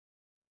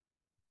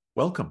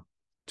Welcome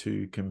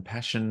to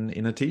Compassion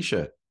in a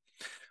T-shirt.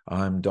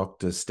 I'm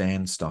Dr.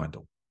 Stan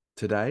Steindl.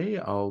 Today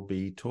I'll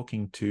be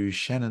talking to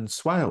Shannon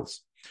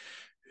Swales,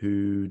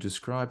 who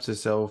describes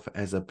herself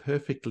as a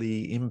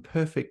perfectly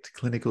imperfect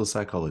clinical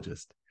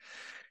psychologist.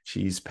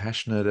 She's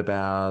passionate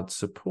about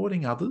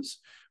supporting others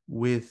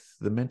with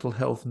the mental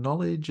health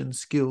knowledge and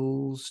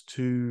skills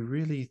to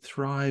really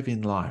thrive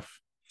in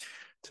life,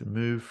 to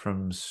move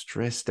from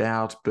stressed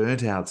out,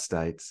 burnt out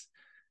states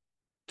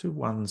to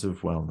ones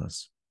of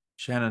wellness.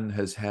 Shannon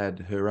has had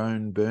her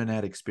own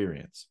burnout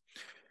experience,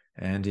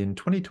 and in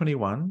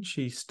 2021,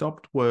 she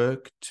stopped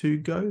work to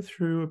go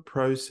through a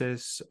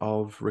process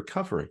of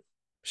recovery.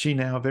 She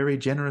now very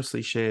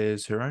generously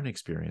shares her own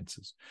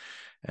experiences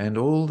and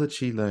all that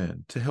she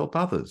learned to help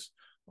others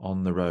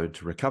on the road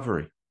to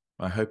recovery.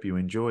 I hope you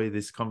enjoy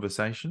this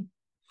conversation.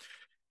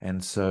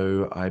 And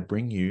so I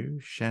bring you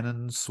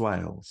Shannon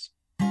Swales.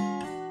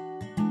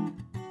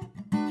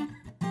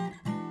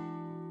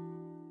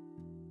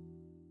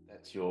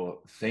 That's your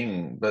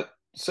thing. But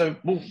so,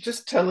 well,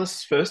 just tell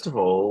us first of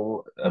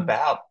all Mm.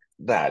 about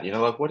that.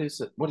 Like what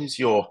is it? What is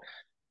your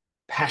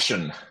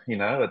passion,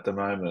 at the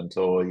moment,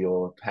 or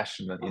your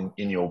passion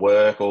in your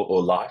work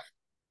or life?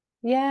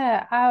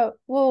 Yeah.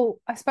 Well,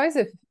 I suppose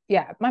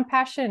my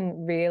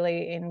passion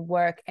really in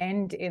work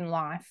and in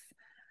life,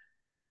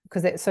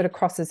 because it sort of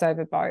crosses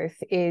over both,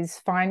 is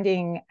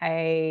finding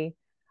a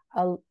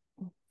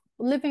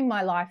living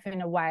my life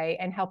in a way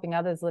and helping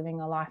others living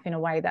a life in a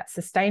way that's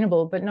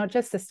sustainable, but not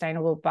just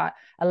sustainable, but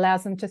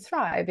allows them to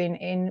thrive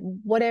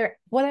in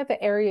whatever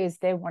areas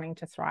they're wanting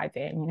to thrive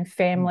in, Mm.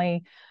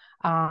 family,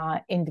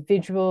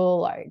 individual,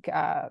 like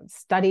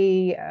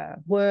study,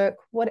 work,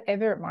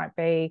 whatever it might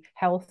be,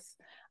 health.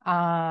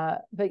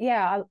 But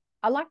yeah,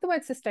 I like the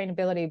word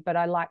sustainability, but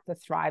I like the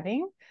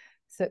thriving.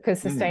 So,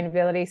 because Mm.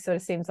 sustainability sort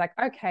of seems like,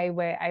 okay,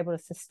 we're able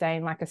to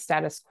sustain like a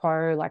status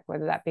quo, like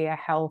whether that be our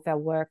health, our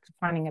work,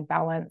 finding a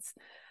balance.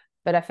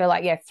 But I feel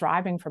like, yeah,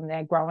 thriving from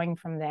there, growing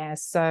from there.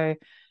 So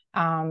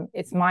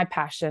it's my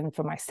passion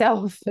for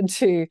myself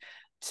to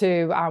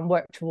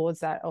work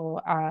towards that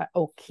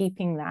or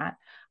keeping that,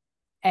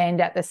 and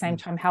at the same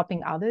Mm. time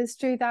helping others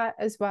do that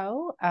as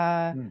well.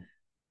 Mm.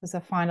 Because I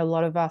find a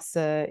lot of us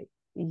are,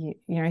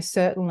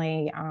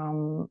 certainly,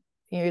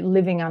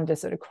 living under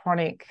sort of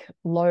chronic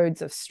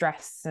loads of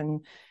stress,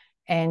 and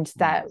Mm.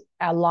 that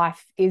our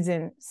life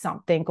isn't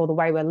something, or the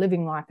way we're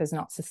living life is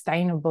not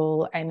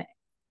sustainable.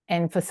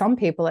 And for some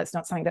people, it's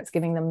not something that's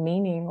giving them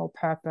meaning or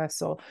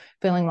purpose, or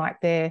feeling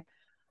like they're,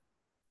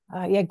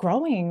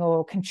 growing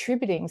or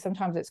contributing.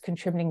 Sometimes it's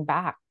contributing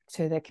back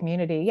to their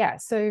community. Yeah.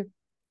 So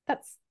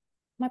that's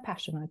my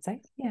passion, I'd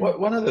say. Yeah.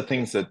 One of the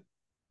things that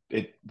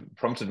it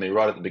prompted me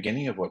right at the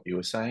beginning of what you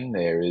were saying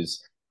there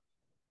is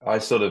I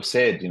sort of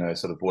said,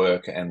 sort of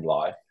work and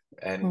life,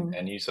 and Mm.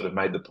 and you sort of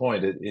made the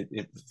point.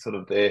 It's sort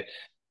of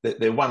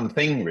they're one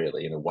thing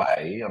really in a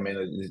way. I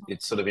mean,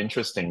 it's sort of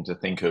interesting to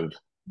think of.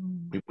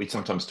 Mm. We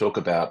sometimes talk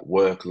about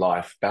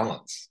work-life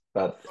balance,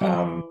 but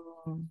Mm.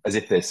 as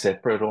if they're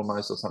separate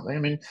almost or something.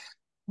 I mean,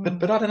 but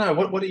Mm. I don't know.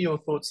 What are your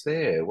thoughts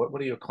there?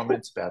 What are your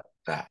comments about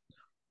that?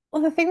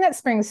 Well, the thing that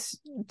springs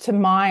to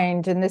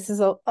mind, and this is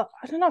I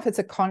don't know if it's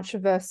a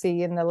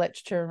controversy in the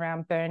literature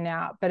around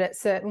burnout, but it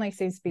certainly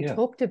seems to be Yeah.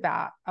 talked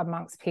about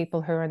amongst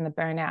people who are in the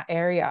burnout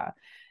area,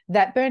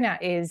 that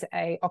burnout is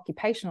a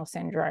occupational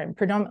syndrome.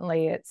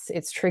 Predominantly,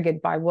 it's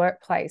triggered by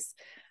workplace.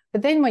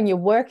 But then when you're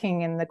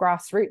working in the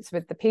grassroots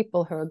with the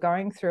people who are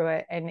going through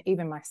it, and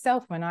even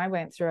myself, when I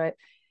went through it,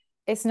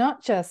 it's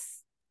not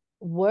just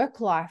work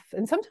life.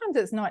 And sometimes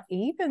it's not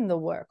even the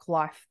work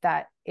life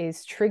that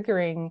is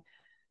triggering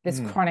this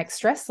Mm. chronic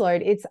stress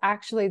load. It's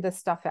actually the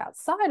stuff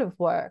outside of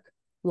work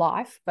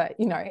life. But,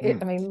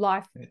 Mm.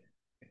 life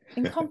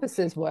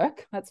encompasses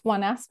work. That's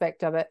one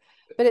aspect of it.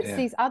 But it's Yeah.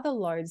 these other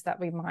loads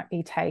that we might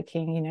be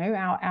taking,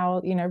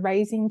 our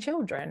raising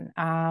children,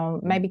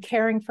 Mm. maybe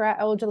caring for our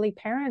elderly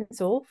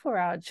parents, or for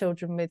our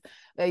children with,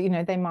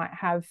 they might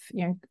have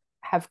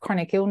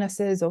chronic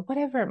illnesses or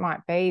whatever it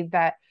might be,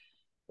 that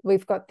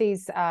we've got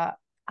these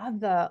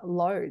other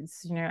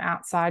loads,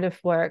 outside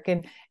of work.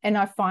 And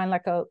I find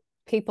like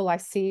people I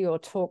see or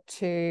talk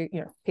to,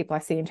 people I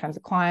see in terms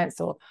of clients,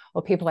 or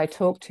people I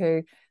talk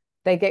to,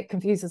 they get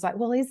confused. It's like,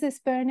 well, is this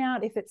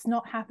burnout if it's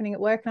not happening at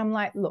work? And I'm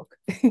like, look,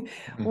 Mm.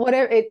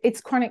 whatever,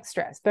 it's chronic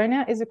stress.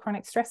 Burnout is a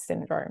chronic stress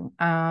syndrome.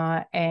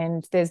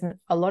 And there's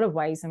a lot of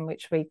ways in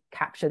which we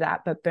capture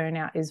that, but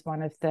burnout is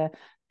one of the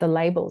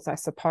labels, I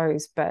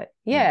suppose. But Mm.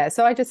 yeah,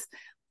 so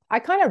I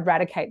kind of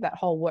eradicate that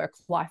whole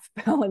work-life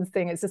balance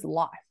thing. It's just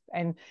life.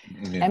 And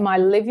Yeah. am I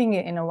living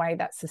it in a way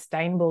that's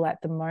sustainable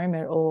at the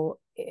moment, or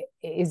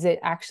is it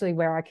actually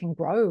where I can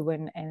grow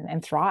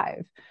and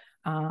thrive?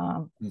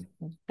 Um, Mm.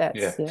 that's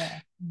Yeah. yeah.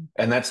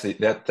 And that's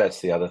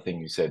the other thing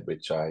you said,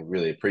 which I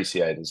really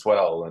appreciate as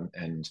well.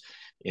 And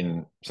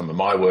in some of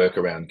my work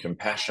around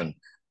compassion,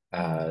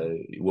 uh,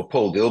 Mm. well,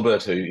 Paul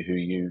Gilbert, who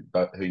you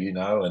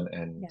know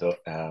and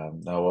Yeah.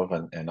 know of,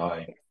 and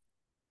I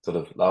sort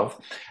of love,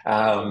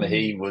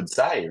 he would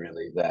say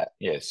really that,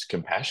 yes,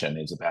 compassion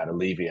is about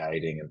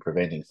alleviating and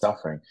preventing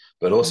suffering,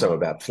 but also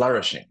about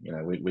flourishing.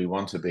 We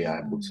want to be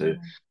able to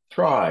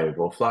thrive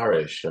or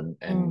flourish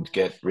and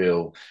get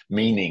real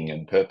meaning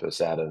and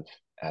purpose out of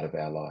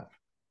our life.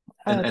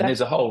 And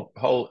there's a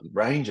whole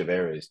range of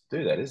areas to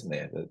do that, isn't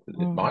there? It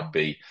might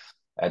be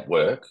at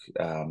work,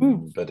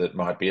 but it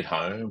might be at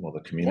home or the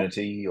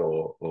community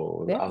or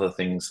other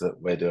things that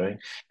we're doing.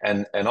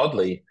 And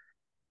oddly,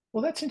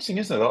 well, that's interesting,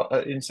 isn't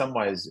it? In some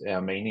ways,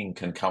 our meaning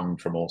can come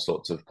from all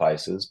sorts of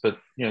places, but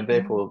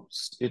therefore,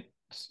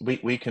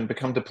 we can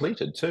become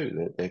depleted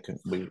too.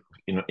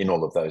 In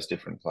all of those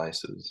different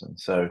places, and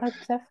so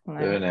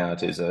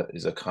burnout is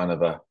a kind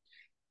of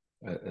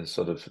a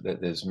sort of,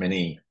 there's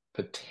many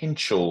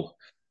potential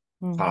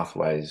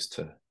pathways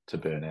to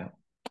burnout.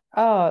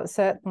 Oh,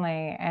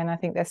 certainly, and I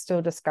think they are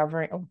still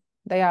discovering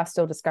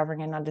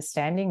and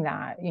understanding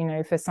that.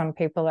 For some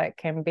people, it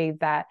can be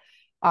that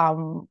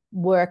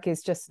work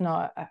is just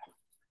not.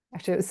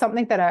 Actually, it was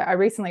something that I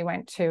recently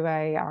went to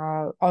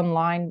a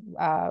online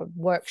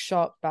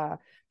workshop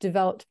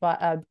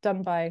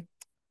done by,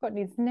 what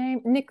his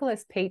name,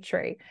 Nicholas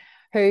Petrie,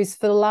 who's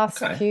for the last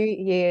few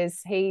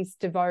years, he's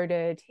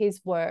devoted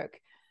his work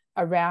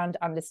around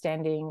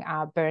understanding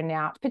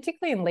burnout,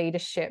 particularly in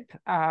leadership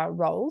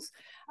roles.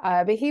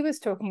 But he was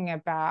talking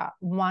about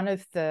one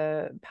of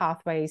the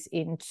pathways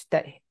in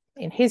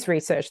his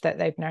research that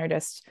they've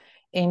noticed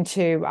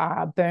into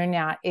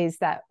burnout is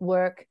that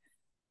work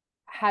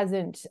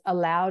hasn't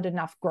allowed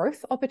enough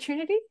growth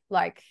opportunity,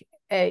 like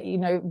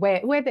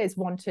where there's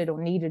wanted or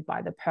needed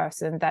by the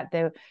person, that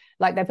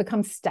they've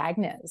become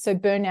stagnant. So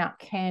burnout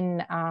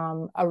can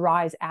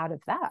arise out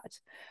of that,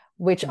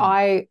 which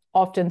I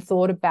often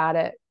thought about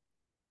it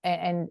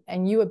and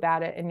knew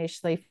about it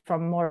initially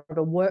from more of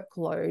a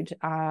workload,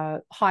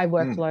 high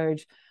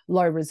workload,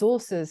 low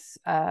resources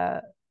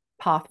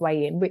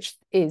pathway in, which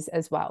is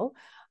as well.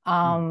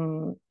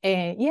 And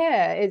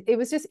it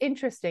was just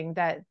interesting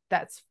that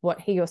that's what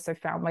he also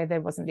found, where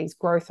there wasn't these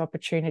growth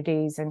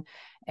opportunities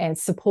and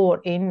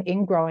support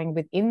in growing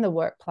within the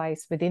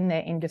workplace, within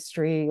their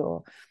industry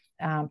or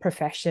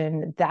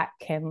profession, that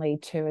can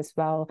lead to as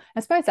well.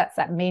 I suppose that's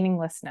that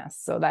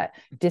meaninglessness or that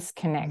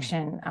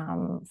disconnection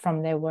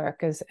from their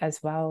work as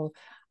well.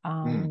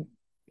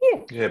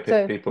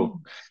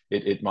 People,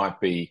 it might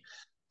be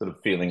sort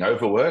of feeling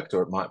overworked,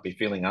 or it might be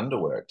feeling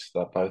underworked.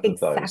 But both of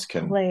those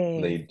can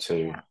lead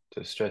to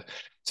stress.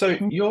 So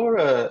you're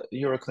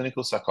a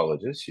clinical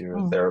psychologist, you're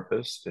a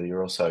therapist,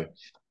 you're also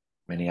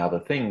many other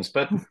things.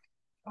 But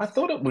I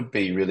thought it would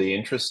be really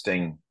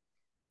interesting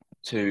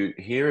to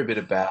hear a bit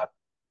about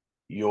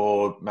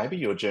your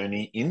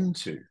journey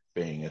into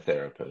being a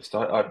therapist.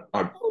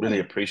 I really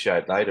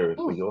appreciate later if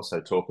we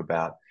also talk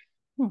about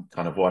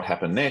kind of what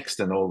happened next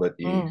and all that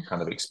you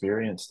kind of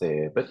experienced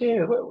there. But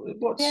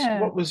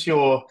what was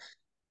your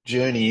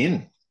journey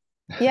in?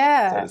 So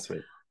to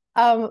speak.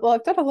 Well,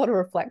 I've done a lot of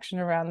reflection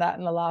around that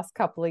in the last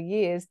couple of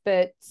years,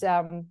 but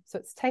so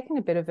it's taken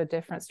a bit of a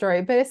different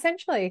story. But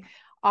essentially,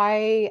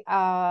 I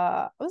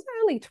was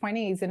early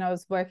 20s and I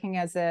was working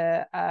as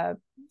a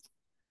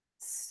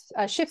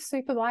shift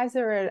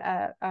supervisor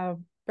at a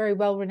very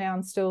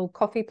well-renowned still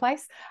coffee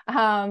place.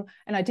 And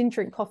I didn't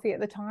drink coffee at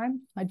the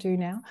time. I do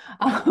now.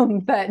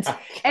 But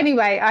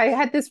anyway, I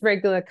had this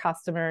regular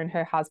customer and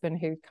her husband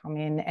who'd come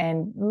in,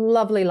 and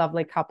lovely,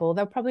 lovely couple.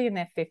 They're probably in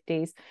their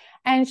 50s.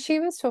 And she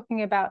was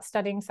talking about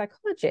studying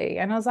psychology.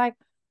 And I was like,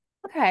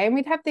 okay. And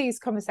we'd have these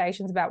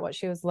conversations about what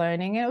she was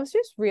learning. And it was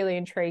just really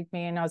intrigued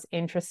me and I was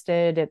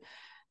interested.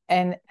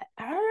 And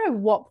I don't know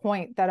what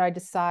point that I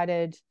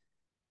decided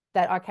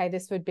that, okay,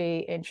 this would be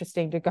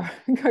interesting to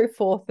go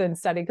forth and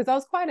study, because I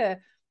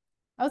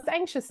was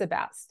anxious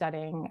about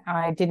studying.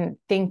 I didn't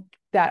think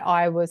that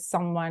I was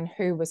someone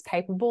who was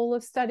capable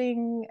of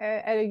studying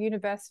at a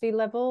university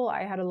level.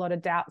 I had a lot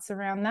of doubts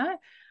around that.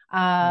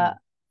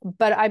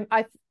 But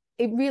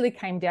it really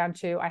came down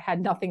to, I had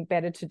nothing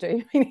better to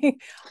do.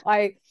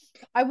 I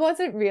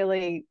wasn't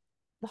really,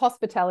 the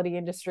hospitality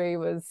industry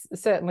was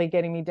certainly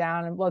getting me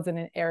down and wasn't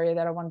an area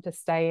that I wanted to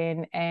stay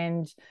in.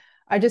 And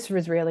I just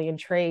was really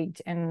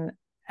intrigued. And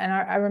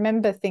I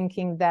remember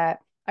thinking that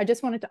I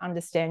just wanted to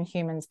understand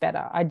humans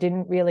better. I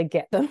didn't really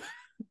get them.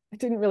 I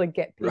didn't really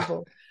get people.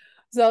 Right.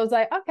 So I was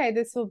like, okay,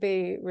 this will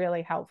be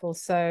really helpful.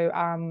 So,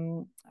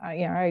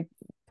 I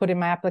put in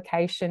my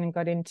application and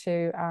got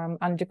into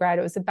undergrad.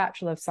 It was a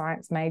Bachelor of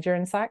Science major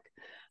in psych,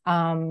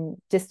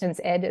 distance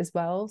ed as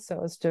well. So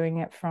I was doing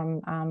it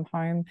from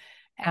home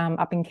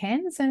up in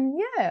Cairns. And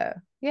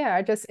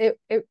it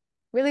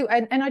really,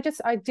 and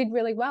I did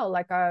really well.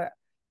 Like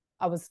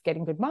I was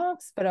getting good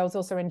marks, but I was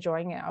also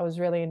enjoying it. I was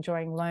really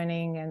enjoying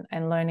learning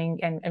and learning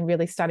and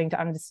really starting to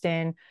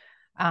understand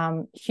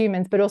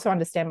humans, but also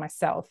understand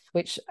myself,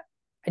 which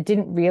I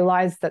didn't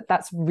realize that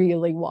that's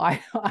really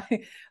why I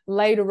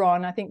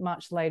think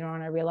much later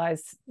on, I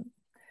realized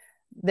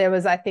there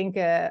was, I think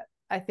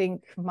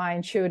my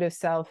intuitive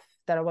self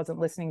that I wasn't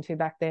listening to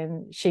back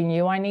then, she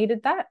knew I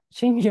needed that.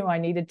 She knew I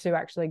needed to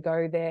actually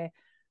go there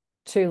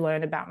to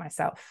learn about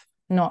myself.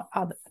 not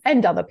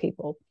other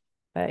people.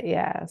 But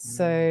yeah,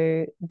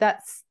 so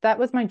that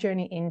was my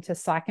journey into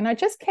psych, and I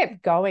just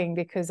kept going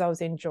because I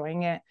was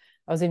enjoying it.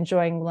 I was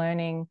enjoying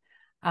learning.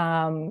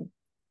 So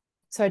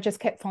I just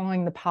kept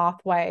following the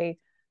pathway.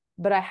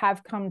 But I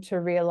have come to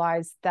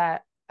realize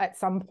that at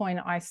some point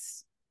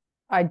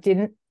I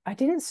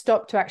didn't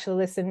stop to actually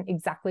listen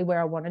exactly where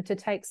I wanted to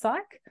take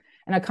psych.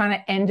 And I kind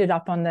of ended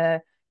up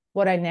on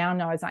what I now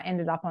know is I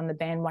ended up on the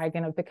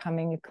bandwagon of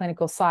becoming a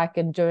clinical psych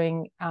and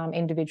doing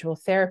individual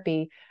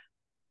therapy.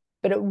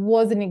 But it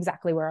wasn't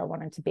exactly where I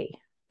wanted to be.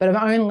 But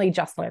I've only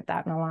just learned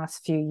that in the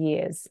last few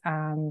years.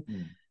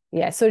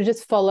 Yeah, so I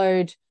just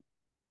followed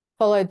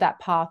that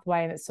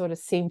pathway, and it sort of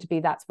seemed to be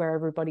that's where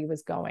everybody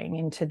was going,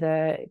 into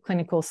the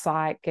clinical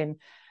psych. And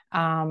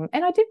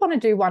I did want to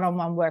do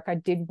one-on-one work. I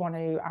did want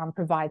to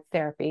provide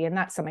therapy, and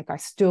that's something I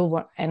still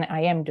want, and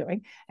I am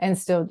doing, and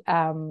still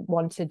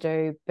want to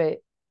do. But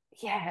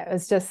yeah, it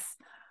was just,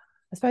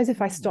 I suppose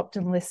if I stopped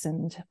and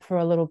listened for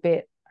a little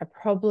bit, I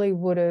probably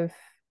would have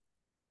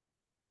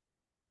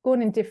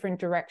gone in different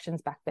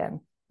directions back then,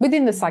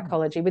 within the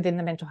psychology, within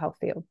the mental health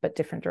field, but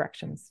different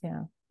directions.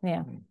 Yeah.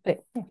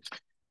 But, yeah.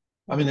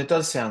 I mean, it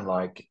does sound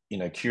like,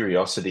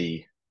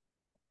 curiosity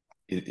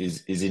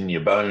is in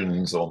your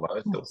bones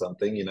almost, or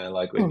something,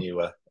 like when you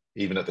were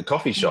even at the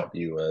coffee shop,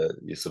 you're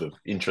sort of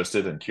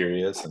interested and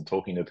curious and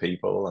talking to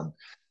people,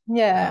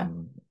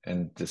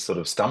 and just sort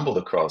of stumbled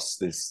across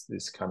this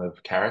kind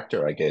of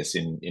character, I guess,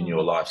 in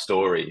your life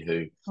story,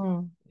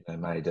 who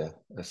made a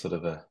sort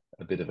of a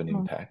bit of an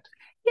impact.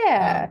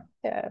 Yeah,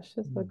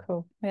 she's so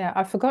cool. Yeah,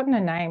 I've forgotten her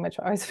name, which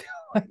I always feel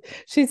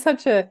like she's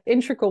such an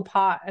integral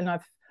part, and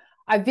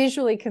I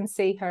visually can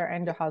see her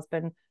and her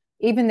husband,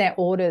 even their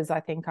orders.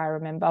 I think I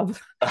remember.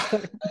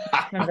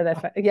 Remember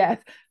that? Yeah,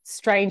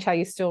 strange how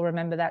you still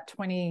remember that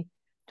 20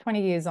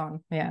 years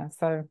on. Yeah,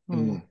 so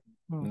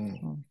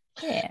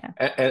yeah.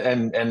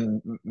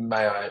 And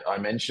may I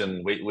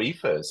mention, we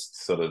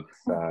first sort of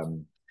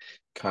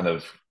kind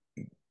of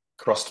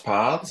crossed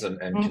paths and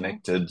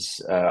connected.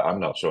 I'm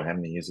not sure how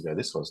many years ago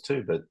this was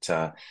too,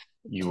 but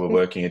you were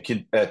working at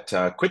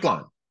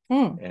Quitline,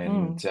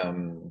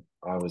 and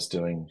I was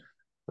doing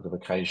sort of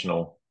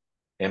occasional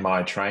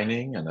MI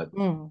training, and at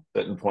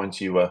certain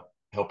points you were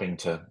helping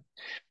to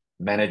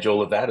manage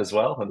all of that as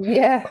well. And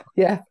yeah.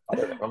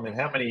 I mean,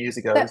 how many years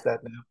ago is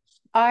that now?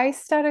 I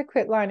started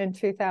Quitline in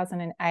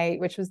 2008,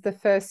 which was the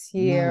first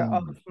year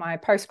of my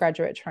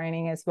postgraduate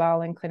training as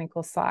well in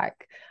clinical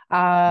psych. So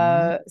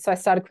I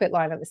started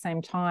Quitline at the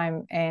same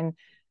time. And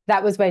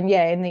that was when,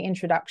 in the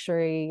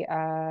introductory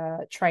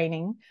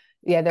training,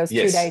 there was 2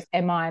 days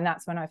MI, and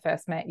that's when I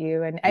first met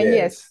you. And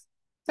yes,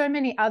 so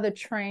many other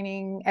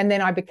training. And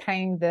then I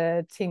became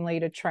the team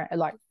leader,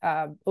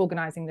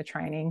 organizing the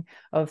training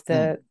of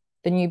the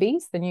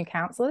newbies, the new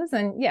counselors.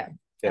 And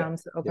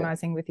so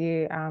organizing with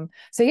you. And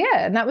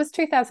that was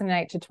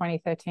 2008 to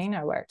 2013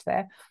 I worked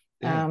there.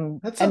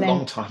 That's a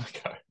long time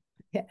ago.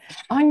 Yeah,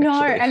 I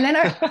know. Actually.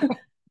 And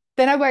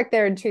then I worked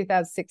there in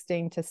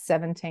 2016 to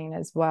 17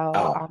 as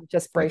well,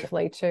 just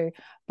briefly too.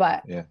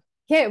 But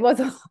it was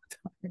a long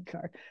time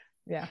ago.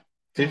 Yeah.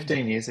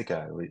 15 years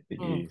ago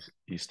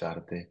you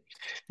started there.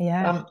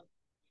 Yeah.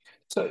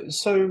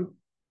 So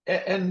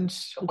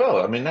and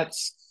well, I mean,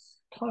 that's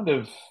kind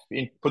of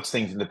puts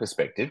things into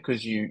perspective,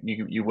 because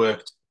you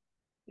worked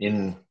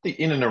in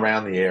and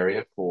around the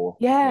area for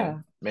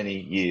many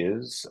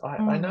years.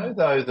 I know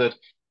though that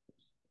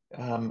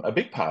a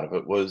big part of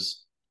it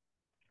was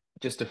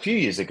just a few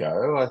years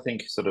ago, I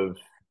think sort of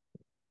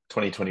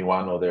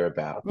 2021 or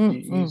thereabout,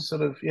 you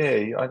sort of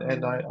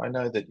I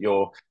know that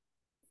you're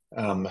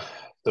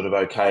sort of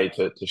okay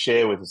to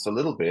share with us a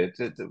little bit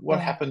what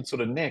happened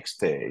sort of next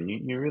there.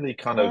 You really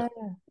kind of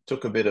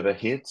took a bit of a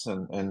hit,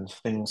 and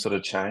things sort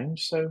of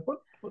changed. So what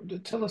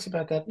tell us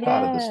about that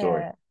part of the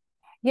story.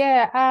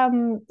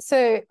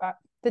 So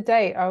the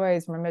date I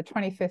always remember,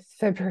 25th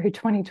February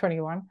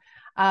 2021,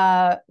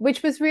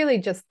 which was really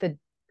just the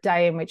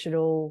day in which it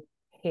all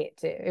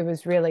hit. It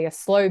was really a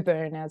slow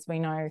burn, as we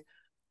know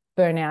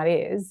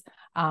burnout is.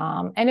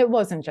 And it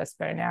wasn't just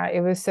burnout.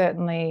 It was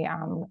certainly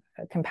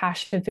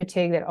compassion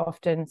fatigue that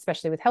often,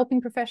 especially with helping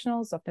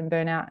professionals, often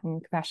burnout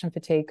and compassion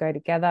fatigue go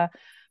together,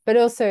 but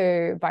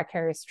also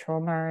vicarious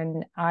trauma.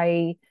 And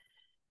I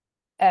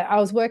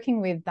was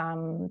working with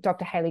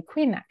Dr. Hayley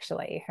Quinn,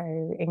 actually,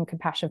 who in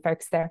compassion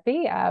focused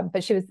therapy,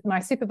 but she was my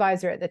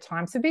supervisor at the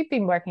time. So we've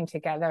been working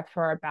together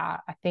for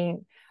about, I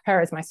think, her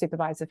as my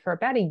supervisor for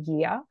about a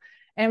year.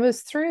 And it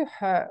was through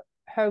her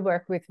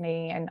work with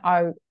me, and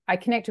I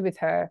connected with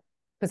her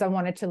because I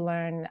wanted to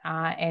learn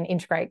and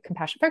integrate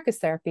compassion focused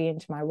therapy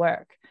into my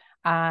work.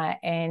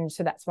 And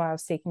so that's why I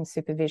was seeking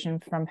supervision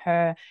from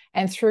her.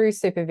 And through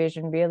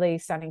supervision, really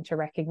starting to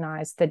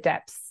recognize the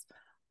depths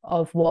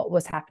of what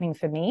was happening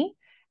for me,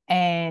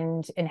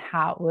 and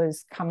how it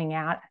was coming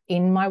out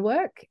in my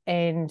work.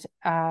 And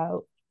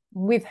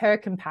with her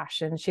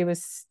compassion, she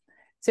was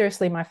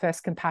seriously my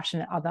first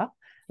compassionate other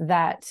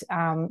that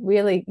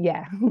really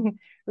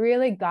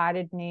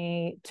guided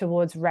me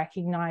towards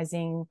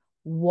recognizing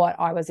what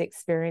I was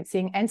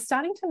experiencing and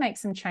starting to make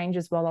some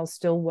changes while I was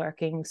still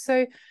working.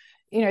 So,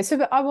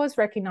 so I was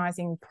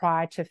recognizing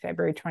prior to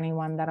February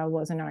 21 that I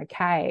wasn't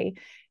okay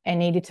and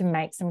needed to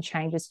make some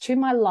changes to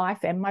my life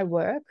and my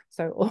work.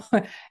 So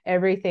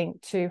everything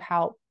to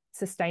help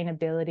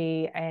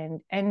sustainability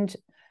and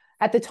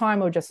at the time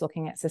we were just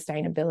looking at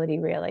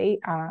sustainability really.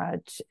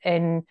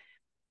 And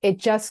it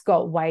just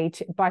got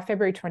by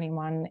February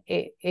 21,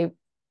 it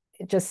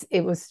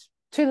was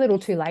too little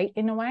too late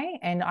in a way.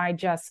 And I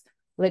just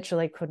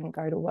literally couldn't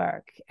go to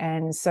work.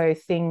 And so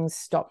things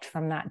stopped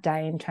from that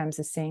day in terms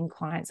of seeing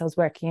clients. I was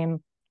working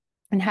in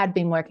and had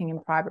been working in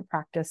private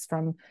practice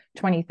from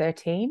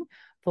 2013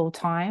 full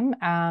time.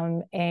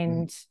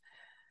 And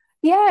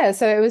yeah,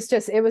 so it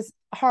was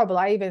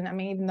horrible.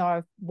 Even though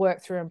I've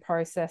worked through and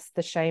processed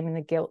the shame and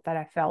the guilt that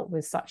I felt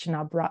was such an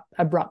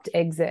abrupt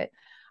exit,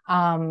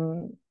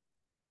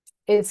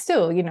 it's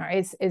still,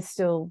 it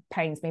still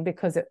pains me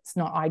because it's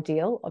not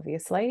ideal,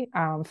 obviously,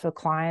 for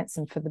clients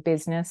and for the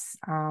business.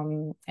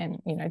 And,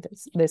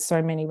 there's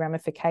so many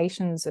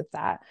ramifications of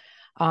that.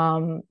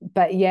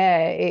 But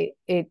yeah,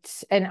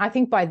 and I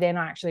think by then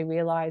I actually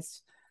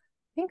realized,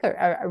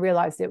 I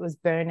realized it was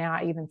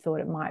burnout. I even thought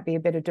it might be a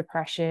bit of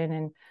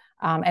depression.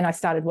 And I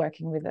started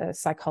working with a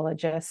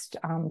psychologist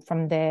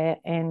from there.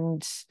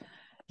 And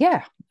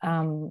yeah,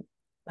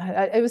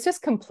 it was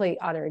just complete,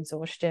 utter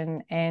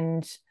exhaustion.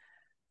 And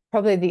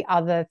probably the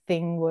other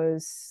thing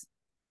was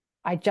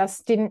I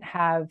just didn't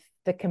have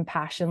the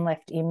compassion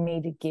left in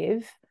me to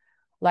give.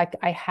 Like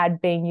I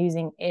had been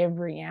using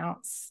every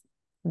ounce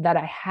that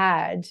I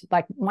had.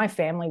 Like my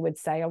family would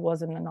say I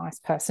wasn't a nice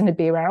person to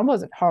be around. I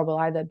wasn't horrible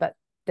either, but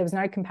there was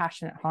no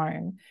compassion at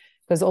home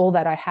because all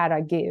that I had, I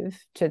give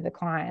to the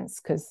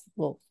clients because,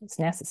 well, it's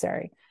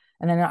necessary.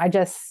 And then I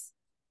just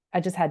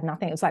had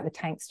nothing. It was like the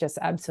tanks just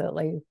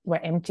absolutely were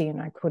empty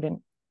and I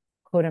couldn't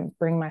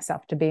bring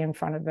myself to be in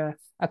front of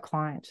a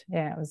client.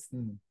 Yeah, it was,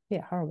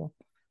 horrible.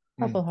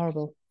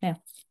 Horrible. Yeah.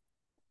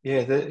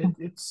 Yeah,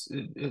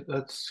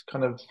 that's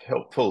kind of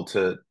helpful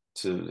to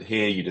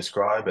hear you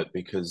describe it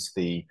because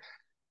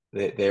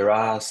there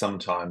are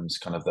sometimes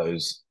kind of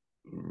those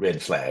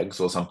red flags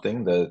or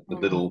something, the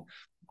little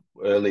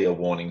earlier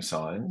warning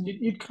signs.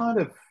 You'd kind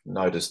of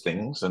notice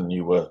things and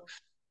you were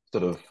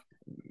sort of,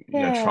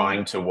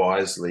 trying to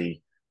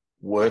wisely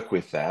work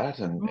with that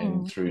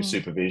and through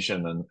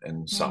supervision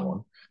and so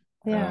on.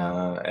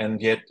 Yeah. And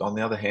yet, on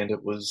the other hand,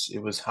 it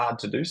was hard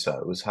to do so.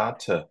 It was hard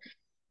to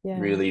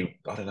really,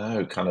 I don't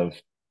know, kind of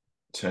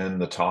turn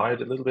the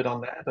tide a little bit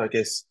on that, I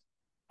guess.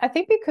 I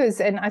think because,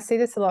 and I see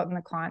this a lot in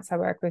the clients I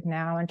work with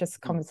now and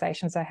just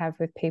conversations I have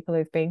with people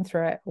who've been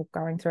through it or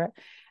going through it.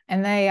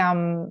 And they,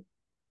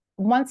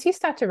 once you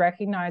start to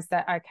recognize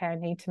that, okay, I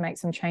need to make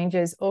some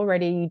changes,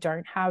 already you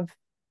don't have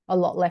a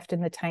lot left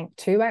in the tank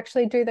to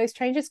actually do those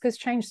changes because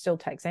change still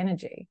takes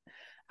energy.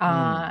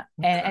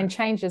 And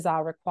changes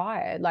are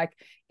required. Like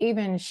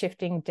even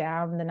shifting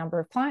down the number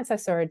of clients I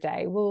saw a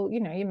day. Well,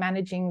 you're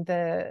managing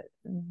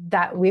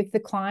that with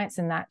the clients,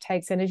 and that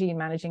takes energy. You're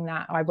managing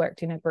that. I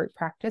worked in a group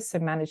practice, so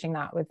managing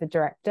that with the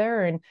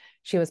director, and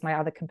she was my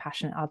other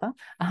compassionate other.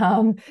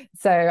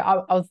 So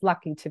I was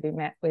lucky to be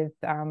met with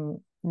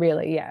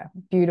really,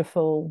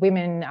 beautiful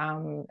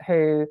women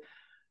who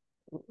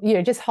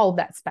just held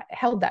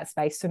that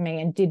space for me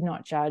and did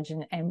not judge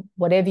and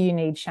whatever you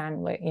need, Shan,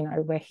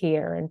 we're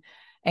here.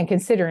 And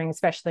considering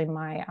especially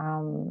my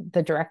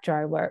the director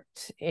I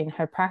worked in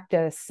her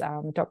practice,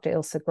 Dr.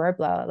 Ilse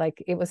Grobler,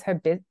 like it was her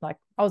bit, like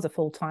I was a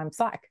full-time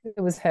psych,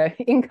 it was her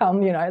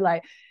income,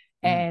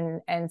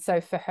 and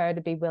so for her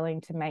to be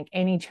willing to make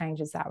any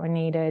changes that were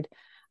needed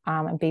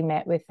and be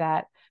met with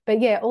that. But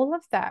yeah, all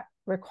of that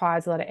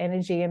requires a lot of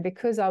energy. And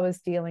because I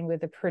was dealing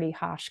with a pretty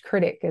harsh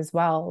critic as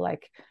well,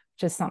 like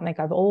just something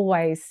I've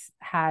always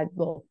had,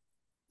 well,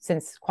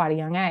 since quite a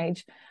young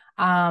age,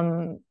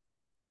 and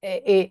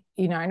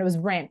it was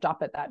ramped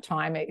up at that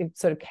time. It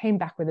sort of came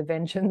back with a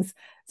vengeance.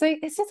 So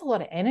it's just a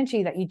lot of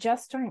energy that you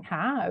just don't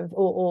have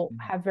or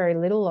have very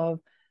little of.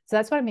 So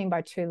that's what I mean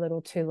by too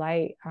little, too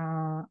late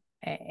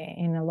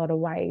in a lot of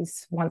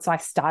ways. Once I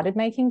started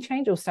making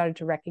change or started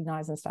to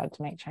recognize and started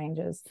to make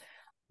changes.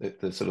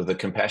 The sort of the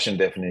compassion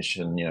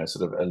definition,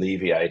 sort of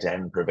alleviate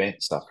and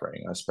prevent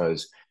suffering. I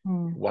suppose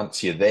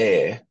once you're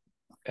there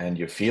and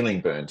you're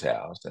feeling burnt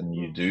out and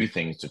you do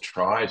things to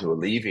try to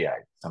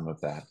alleviate some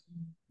of that,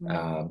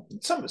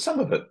 some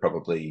of it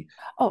probably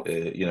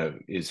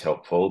is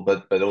helpful,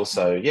 but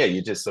also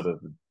you're just sort of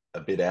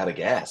a bit out of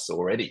gas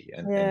already,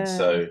 and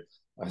so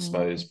I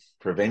suppose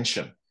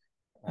prevention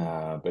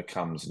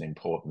becomes an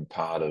important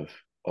part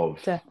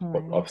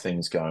of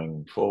things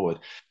going forward.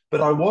 But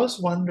I was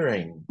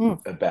wondering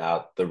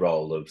about the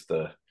role of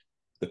the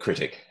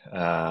critic.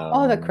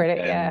 The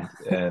critic,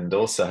 and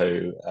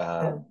also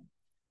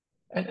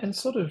and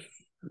sort of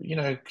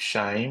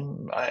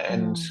shame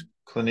and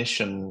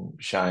clinician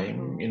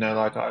shame.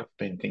 Like I've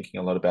been thinking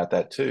a lot about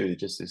that too.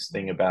 Just this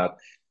thing about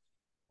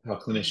how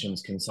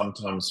clinicians can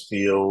sometimes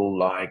feel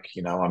like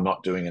I'm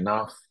not doing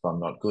enough, I'm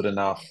not good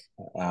enough.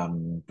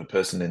 The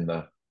person in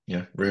the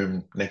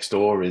room next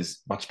door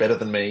is much better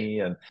than me,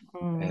 and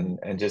Mm.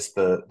 and just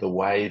the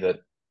way that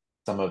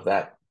some of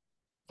that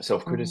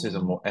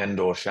self-criticism Mm. and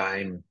or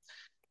shame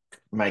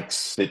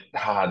makes it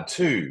hard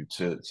too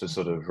to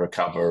sort of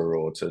recover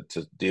or to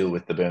deal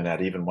with the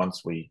burnout even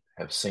once we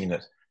have seen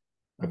it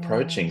Yeah.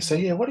 approaching. So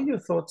yeah, what are your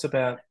thoughts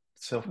about Mm.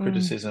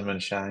 self-criticism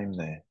and shame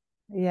there?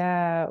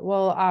 Yeah.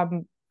 Well,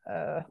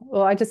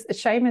 I just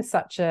shame is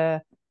such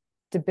a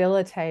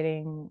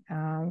debilitating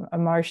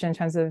emotion in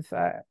terms of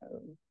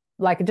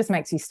like it just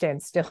makes you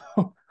stand still.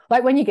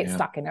 Like when you get Yeah.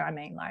 stuck in it, I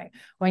mean, like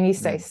when you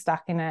stay Mm.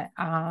 stuck in it,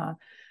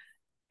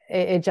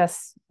 it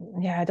just,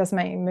 yeah, it does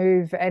make you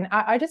move. And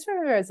I just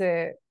remember as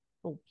a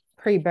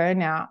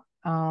pre-burnout,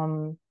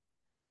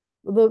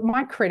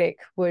 my critic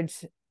would,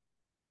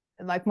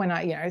 like when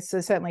I, so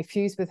certainly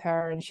fused with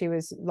her and she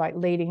was like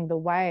leading the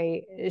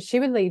way, she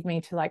would lead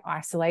me to like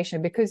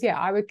isolation because, yeah,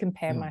 I would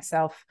compare Mm.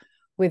 myself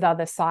with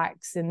other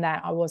psychs in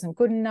that I wasn't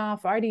good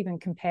enough. I'd even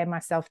compare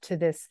myself to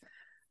this,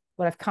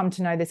 what I've come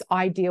to know, this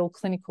ideal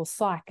clinical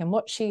psych and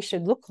what she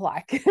should look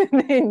like.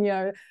 And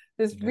then,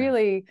 this Yeah.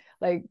 really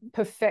like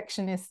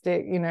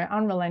perfectionistic,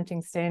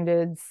 unrelenting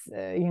standards,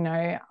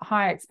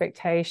 high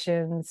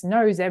expectations,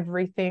 knows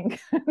everything.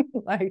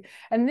 Like,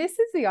 and this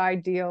is the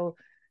ideal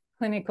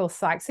clinical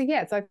psych. So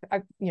yeah, so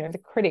the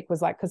critic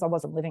was like, because I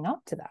wasn't living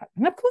up to that,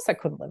 and of course I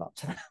couldn't live up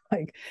to that.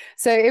 Like,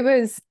 so it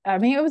was. I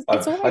mean, It's I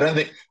always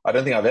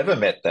don't think I've ever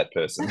met that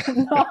person.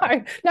 no,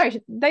 no,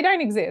 they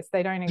don't exist.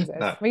 They don't exist.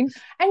 No. I mean,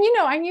 and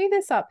I knew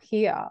this up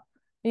here.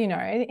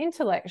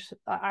 Intellect.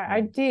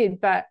 I Mm.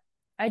 did, but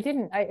I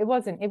didn't. It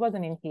wasn't. It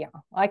wasn't in here.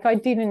 Like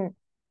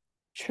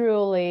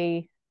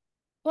truly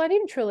I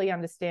didn't truly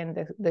understand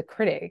the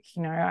critic.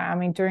 I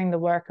mean, doing the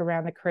work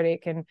around the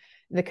critic and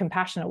the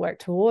compassionate work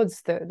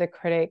towards the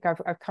critic,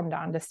 I've come to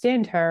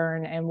understand her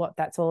and what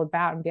that's all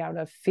about and be able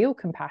to feel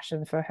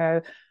compassion for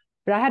her.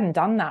 But I hadn't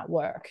done that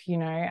work.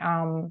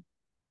 Mm.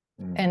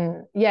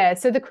 And yeah,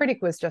 so the critic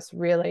was just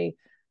really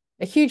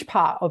a huge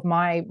part of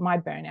my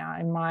burnout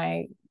and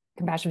my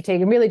compassion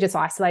fatigue, and really just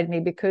isolated me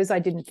because I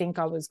didn't think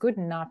I was good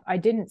enough. I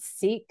didn't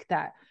seek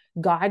that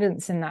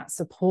guidance and that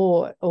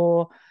support,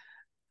 or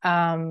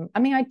I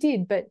mean, I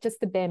did, but just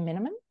the bare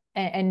minimum,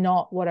 and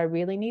not what I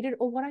really needed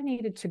or what I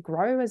needed to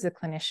grow as a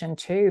clinician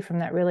too, from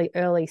that really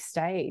early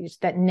stage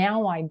that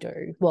now I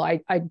do. Well,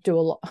 I do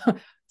a lot,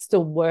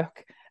 still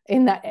work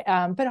in that,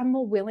 but I'm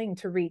more willing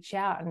to reach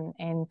out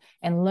and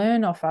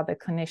learn off other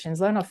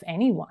clinicians, learn off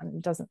anyone.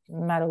 It doesn't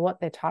matter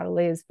what their title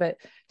is, but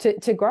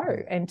to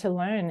grow and to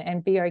learn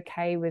and be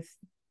okay with,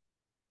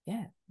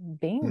 yeah,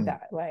 being Mm.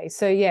 that way.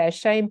 So yeah,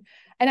 shame.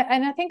 And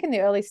I think in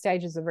the early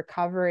stages of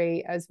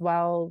recovery as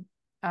well,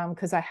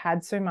 because I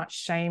had so much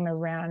shame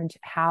around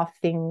how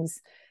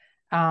things,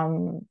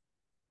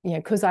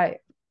 because I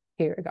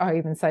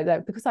even say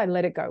that because I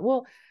let it go.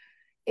 Well,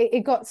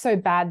 it got so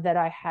bad that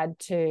I had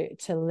to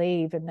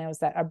leave, and there was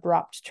that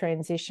abrupt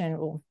transition,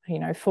 or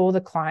for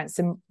the clients.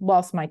 And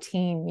whilst my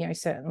team,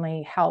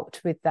 certainly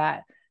helped with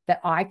that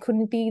I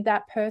couldn't be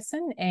that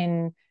person,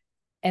 and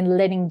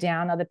letting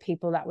down other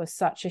people, that was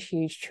such a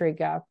huge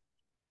trigger.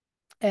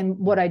 And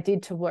what I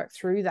did to work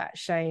through that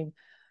shame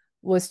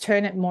was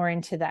turn it more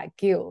into that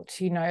guilt,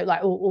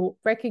 like, or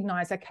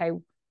recognize, okay,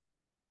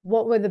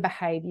 what were the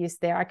behaviors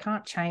there? I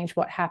can't change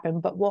what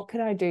happened, but what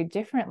could I do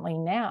differently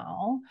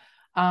now,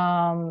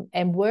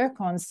 and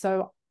work on,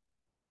 so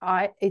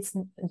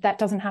that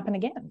doesn't happen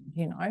again,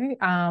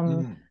 Mm.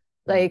 Mm.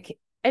 like,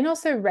 and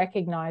also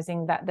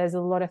recognizing that there's a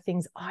lot of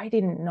things I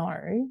didn't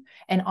know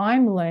and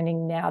I'm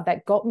learning now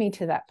that got me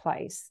to that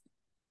place,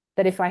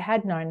 that if I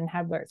had known and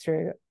had worked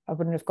through, I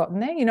wouldn't have gotten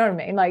there. You know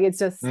what I mean? Like, it's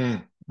just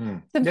Mm.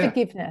 Mm. some Yeah.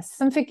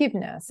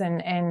 forgiveness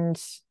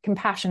and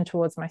compassion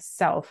towards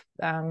myself,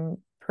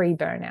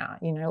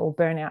 pre-burnout, or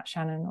burnout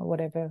Shannon, or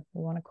whatever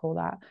we want to call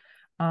that.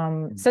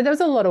 So there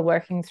was a lot of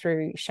working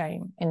through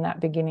shame in that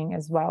beginning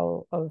as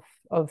well,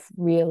 of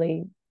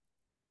really,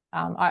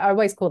 I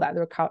always call that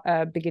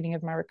the beginning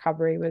of my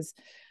recovery was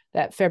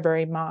that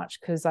February, March,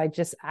 because I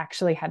just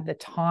actually had the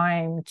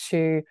time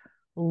to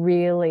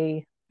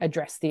really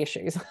address the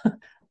issues.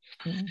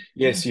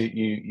 Yes,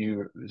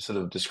 you sort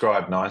of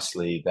described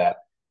nicely that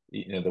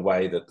the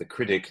way that the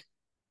critic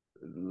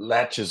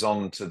latches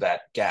on to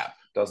that gap,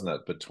 doesn't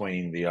it,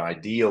 between the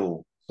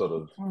ideal sort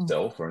of Mm.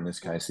 self, or in this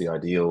case, the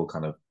ideal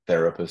kind of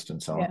therapist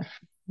and so on, Yeah.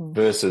 Mm.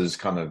 versus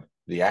kind of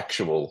the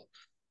actual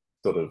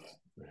sort of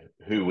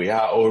who we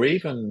are, or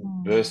even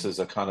Mm. versus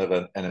a kind of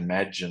an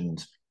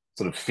imagined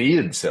sort of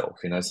feared self.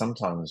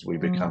 Sometimes we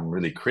become Mm.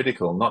 really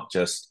critical, not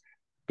just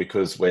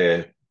because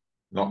we're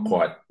not Mm.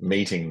 quite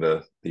meeting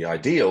the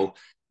ideal,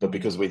 but Mm.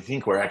 because we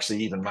think we're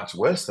actually even much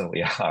worse than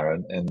we are,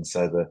 and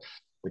so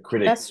the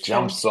critic That's true.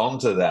 jumps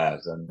onto that,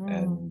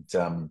 Mm.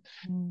 Mm.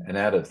 and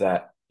out of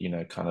that,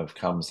 kind of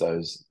comes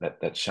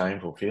that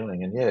shameful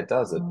feeling, and yeah, it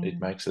does, it Mm.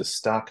 makes us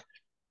stuck,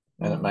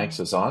 and it makes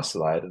Mm. us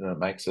isolated, and it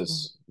makes Mm.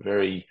 us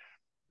very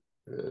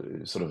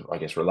sort of, I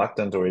guess,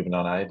 reluctant or even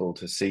unable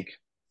to seek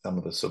some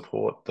of the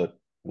support that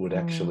would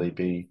actually Mm.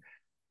 be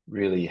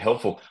really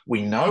helpful.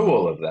 We know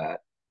all Mm. of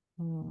that,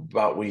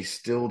 but we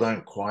still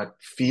don't quite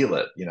feel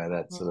it,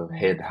 that sort of mm,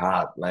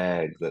 head-heart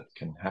lag that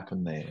can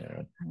happen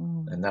there.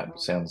 And that mm,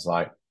 sounds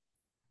like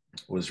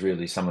was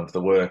really some of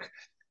the work,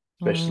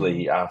 mm,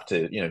 especially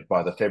after,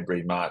 by the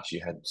February, March,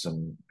 you had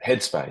some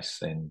headspace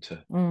then to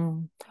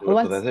mm. Well,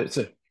 work with once, that.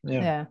 So,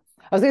 yeah. yeah,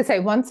 I was going to say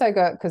once I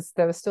got, because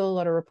there was still a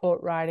lot of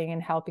report writing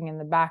and helping in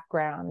the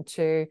background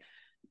to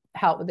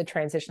help with the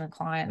transition of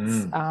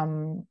clients.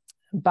 Mm,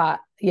 But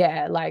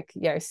yeah,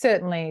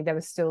 certainly there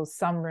was still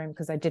some room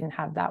because I didn't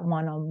have that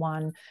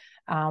one-on-one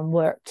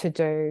work to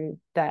do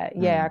that.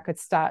 Yeah, I mm, could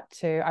start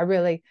to, I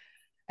really,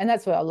 and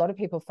that's what a lot of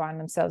people find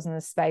themselves in the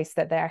space,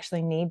 that they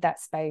actually need that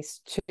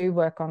space to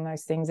work on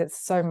those things.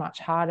 It's so much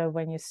harder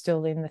when you're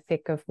still in the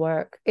thick of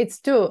work. It's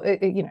still,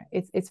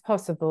 it's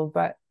possible,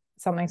 but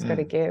something's got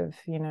to mm, give,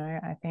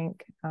 I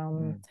think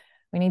mm,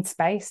 we need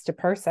space to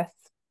process.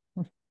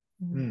 mm.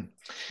 Mm.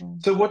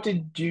 So what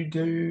did you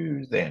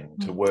do then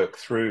to Mm. work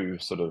through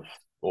sort of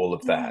all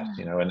of that,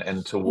 Yeah. and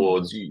Yeah.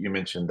 towards, you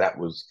mentioned that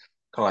was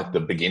kind of like the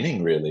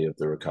beginning really of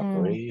the Mm.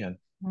 recovery, and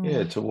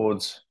yeah, Mm.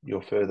 towards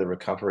your further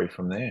recovery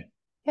from there.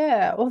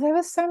 Yeah. Well, there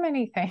were so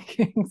many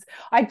things.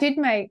 I did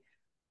make,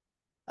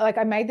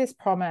 I made this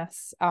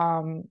promise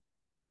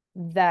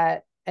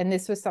that, and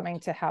this was something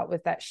to help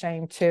with that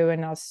shame too.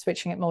 And I was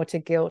switching it more to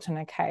guilt and,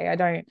 okay, I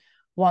don't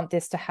want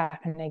this to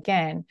happen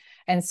again.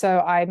 And so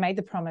I made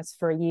the promise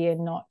for a year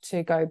not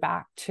to go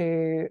back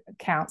to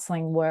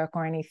counseling work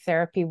or any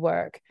therapy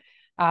work.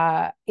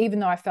 Even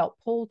though I felt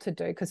pulled to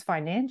do, because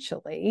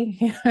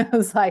financially, I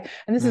was like,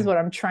 and this is Mm, what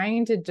I'm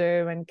trained to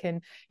do, and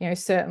can,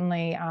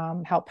 certainly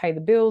help pay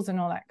the bills and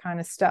all that kind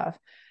of stuff.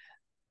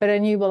 But I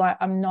knew, well,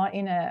 I'm not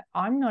in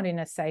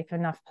a safe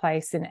enough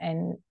place,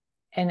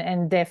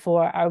 and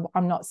therefore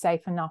I'm not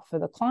safe enough for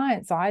the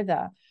clients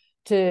either.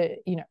 To,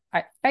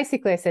 I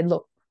said,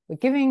 look, we're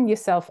giving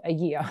yourself a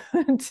year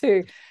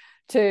to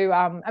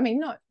I mean,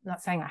 not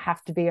saying I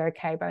have to be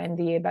okay by the end of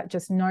the year, but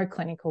just no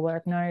clinical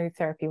work, no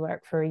therapy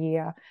work for a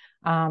year.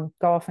 Go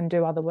off and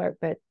do other work,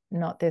 but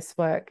not this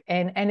work.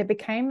 And it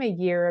became a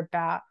year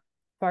about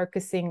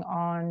focusing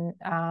on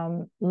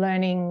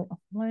learning,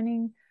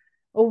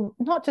 or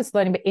not just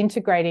learning, but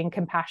integrating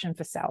compassion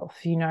for self,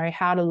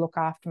 how to look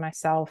after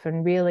myself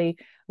and really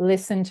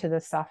listen to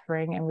the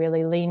suffering and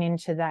really lean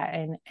into that,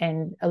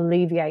 and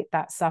alleviate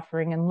that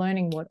suffering, and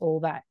learning what all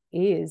that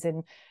is.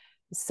 And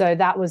so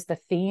that was the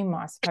theme,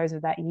 I suppose,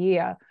 of that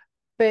year.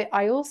 But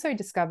I also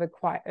discovered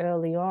quite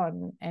early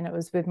on, and it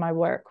was with my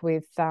work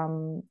with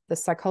the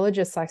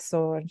psychologist I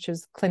saw, and she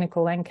was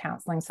clinical and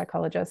counseling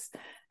psychologist,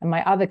 and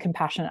my other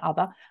compassionate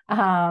other,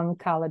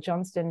 Carla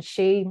Johnston,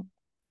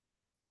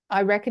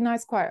 I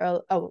recognized quite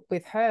early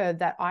with her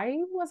that I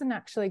wasn't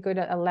actually good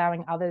at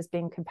allowing others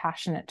being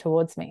compassionate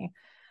towards me.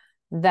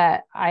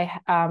 That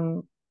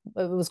it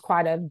was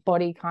quite a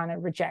body kind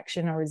of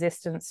rejection or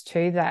resistance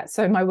to that.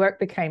 So my work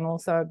became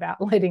also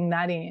about letting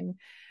that in,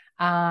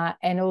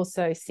 and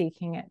also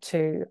seeking it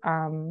too,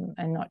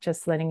 and not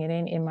just letting it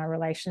in my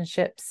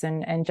relationships,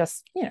 and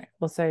just,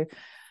 also,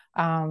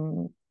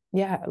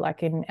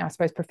 like in, I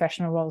suppose,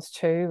 professional roles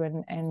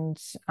too, and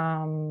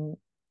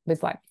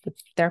with like the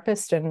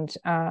therapist, and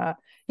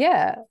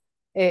yeah,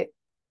 it.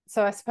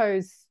 So I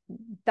suppose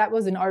that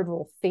was an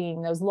overall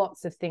theme. There was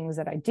lots of things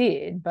that I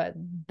did, but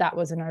that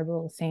was an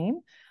overall theme.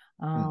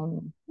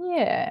 mm.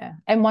 Yeah,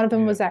 and one of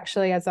them Yeah. was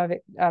actually, as I've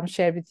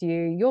shared with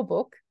you, your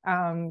book,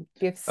 Oh,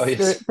 gifts,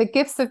 yes. the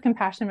gifts of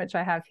compassion, which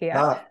I have here.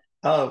 Ah,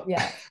 oh.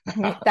 Yeah,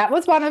 that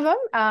was one of them.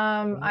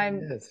 Oh,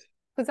 I'm yes.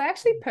 Because I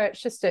actually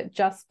purchased it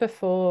just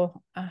before,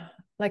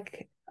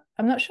 like,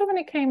 I'm not sure when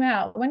it came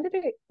out. When did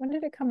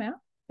it come out?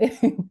 It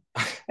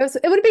would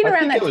have been I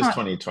around think it that was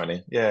time.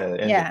 2020. Yeah,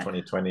 end of Yeah.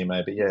 2020,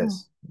 maybe. Mm.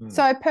 Yes.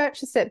 So Mm, I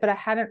purchased it, but I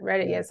hadn't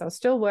read it yeah. yet. So I was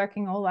still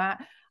working all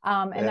that.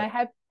 And Yeah. I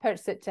had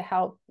purchased it to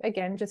help,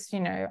 again, just,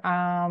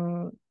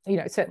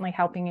 certainly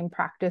helping in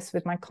practice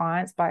with my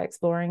clients by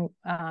exploring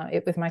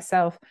it with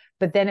myself.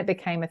 But then it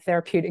became a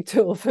therapeutic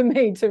tool for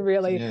me to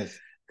really, Yes.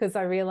 because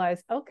I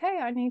realized, okay,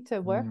 I need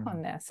to work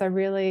on Mm, this.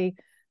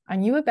 I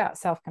knew about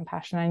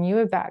self-compassion. I knew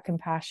about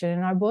compassion,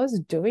 and I was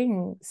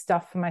doing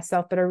stuff for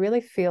myself, but I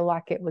really feel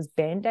like it was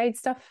Band-Aid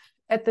stuff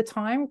at the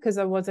time, because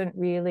I wasn't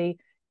really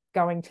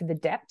going to the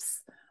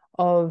depths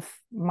of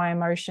my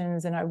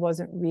emotions, and I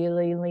wasn't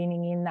really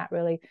leaning in, that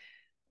really,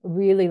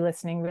 really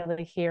listening,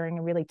 really hearing,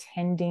 and really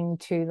tending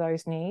to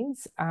those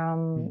needs.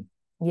 mm,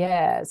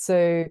 Yeah. So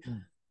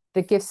mm,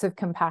 the gifts of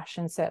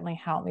compassion certainly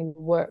helped me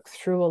work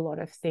through a lot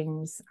of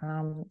things,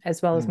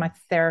 as well as mm,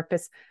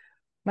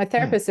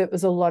 mm. it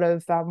was a lot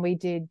of,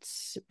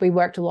 we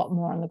worked a lot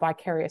more on the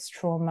vicarious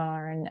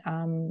trauma,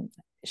 and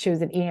she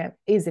was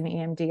is an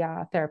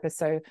EMDR therapist.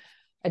 So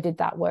I did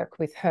that work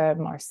with her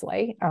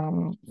mostly.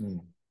 Mm.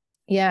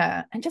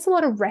 Yeah. And just a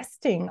lot of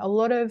resting, a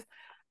lot of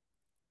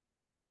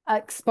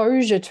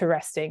exposure to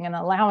resting, and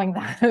allowing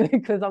that,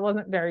 because I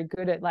wasn't very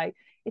good at, like,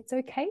 it's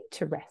okay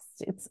to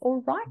rest. It's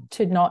all right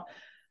to not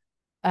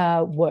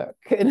work,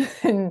 and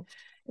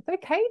it's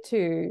okay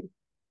to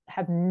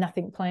have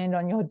nothing planned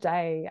on your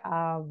day,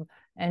 and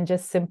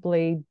just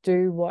simply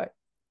do what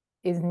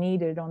is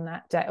needed on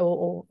that day,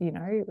 or you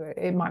know,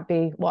 it might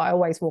be, well, I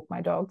always walk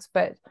my dogs,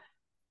 but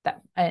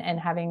that, and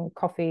having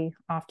coffee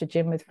after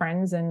gym with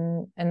friends,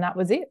 and that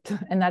was it,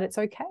 and that it's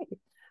okay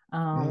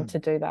to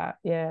do that.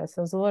 Yeah, so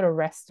it was a lot of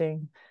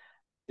resting.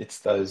 It's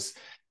those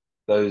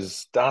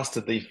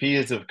dastardly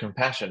fears of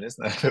compassion,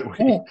 isn't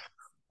it,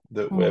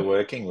 that we're Mm.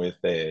 working with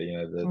there. You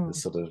know, the Mm.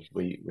 sort of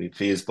we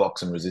fears,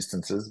 blocks, and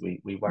resistances.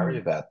 We worry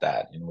Mm. about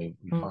that, and we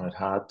find Mm. it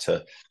hard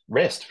to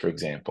rest, for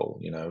example.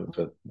 You know,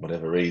 for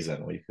whatever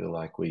reason, we feel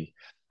like we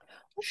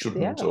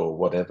shouldn't Yeah. or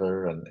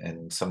whatever,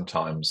 and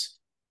sometimes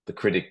the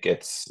critic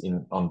gets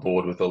in on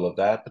board with all of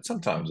that, but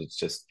sometimes it's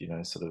just, you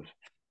know, sort of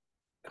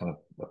kind of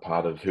a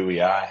part of who we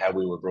are, how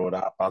we were brought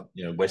up,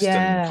 you know, Western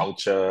Yeah.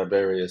 culture,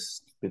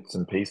 various bits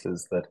and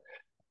pieces that,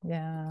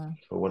 Yeah.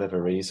 for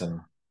whatever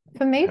reason,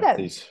 For me, have that,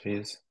 these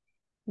fears.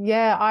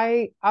 yeah,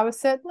 I was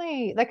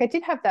certainly like, I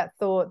did have that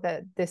thought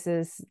that this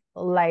is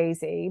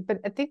lazy, but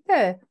I think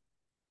the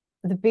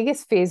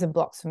biggest fears and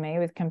blocks for me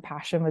with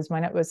compassion was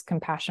when it was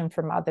compassion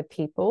from other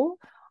people.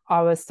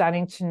 I was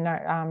starting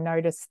to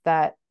notice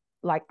that,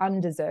 like,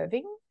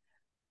 undeserving,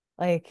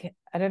 like,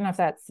 I don't know if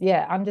that's,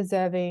 yeah,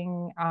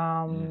 undeserving,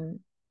 Mm.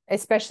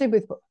 especially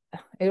with,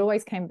 it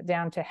always came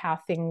down to how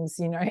things,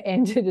 you know,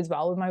 ended as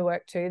well with my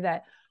work too,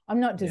 that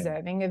I'm not Yeah.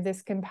 deserving of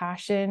this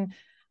compassion.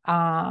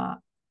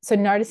 So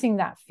noticing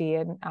that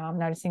fear,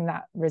 noticing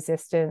that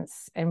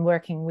resistance and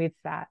working with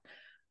that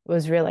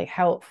was really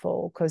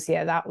helpful, because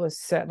yeah, that was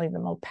certainly the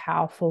more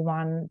powerful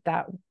one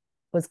that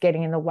was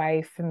getting in the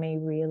way for me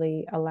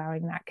really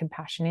allowing that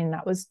compassion in.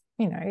 That was,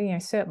 you know,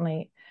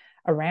 certainly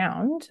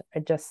around. I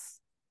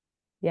just,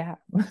 yeah,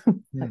 like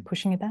Mm.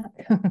 pushing it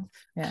back.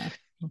 Yeah.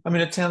 I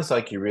mean, it sounds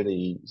like you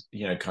really,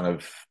 you know, kind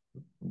of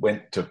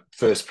went to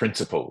first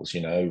principles,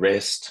 you know,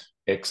 rest,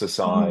 Mm.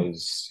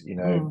 exercise, you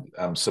know,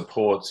 Mm.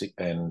 support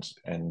and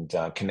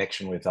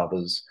connection with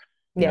others,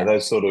 you know, Yeah.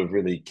 those sort of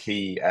really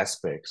key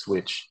aspects,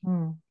 which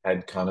Mm.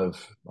 had kind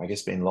of, I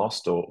guess, been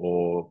lost,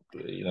 or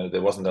you know,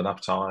 there wasn't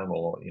enough time,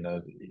 or you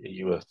know,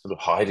 you were sort of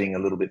hiding a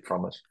little bit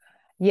from it.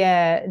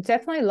 Yeah,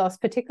 definitely lost.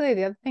 Particularly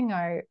the other thing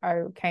I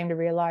came to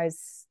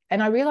realize,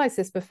 and I realized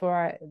this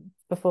before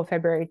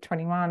February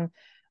 21,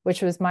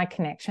 which was my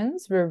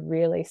connections were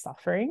really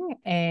suffering.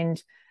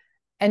 And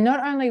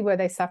not only were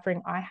they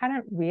suffering, I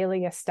hadn't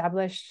really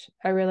established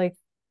a really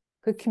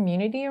good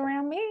community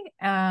around me.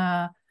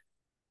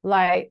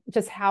 Like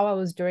just how I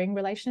was doing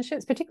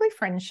relationships, particularly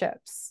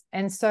friendships.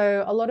 And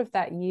so a lot of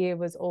that year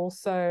was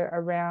also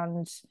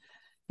around,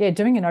 yeah,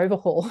 doing an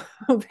overhaul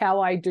of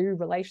how I do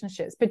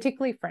relationships,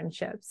 particularly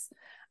friendships.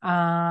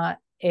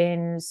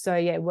 And so,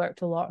 yeah,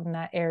 worked a lot in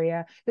that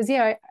area. Because,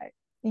 yeah,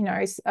 you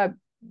know,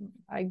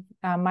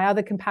 my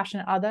other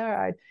compassionate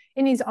other,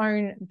 in his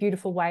own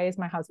beautiful way, is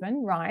my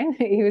husband, Ryan.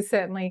 He was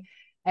certainly,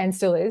 and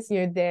still is,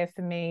 you know, there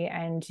for me.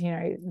 And, you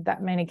know,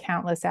 that many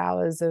countless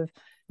hours of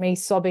me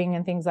sobbing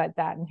and things like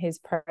that in his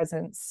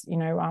presence, you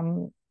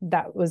know,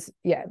 that was,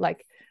 yeah,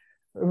 like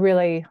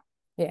really,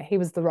 yeah, he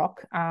was the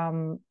rock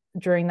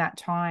during that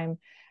time.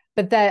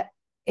 But that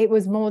it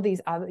was more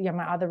these other, you know,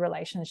 my other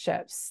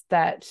relationships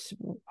that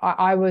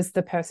I was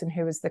the person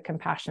who was the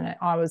compassionate.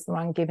 I was the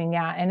one giving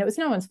out, and it was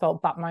no one's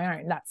fault but my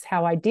own. That's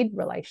how I did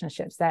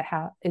relationships. That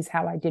how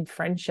I did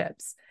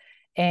friendships.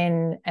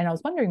 And I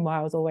was wondering why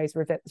I was always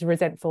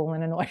resentful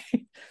and annoyed.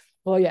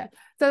 Well, yeah.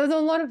 So there's a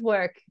lot of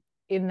work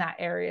in that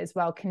area as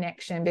well,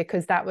 connection,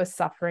 because that was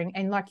suffering.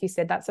 And like you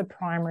said, that's a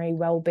primary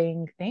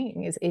well-being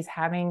thing, is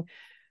having,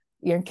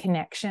 you know,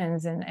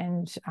 connections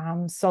and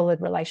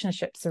solid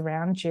relationships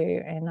around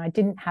you. And I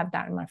didn't have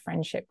that in my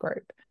friendship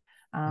group.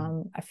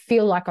 I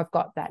feel like I've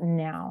got that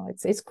now.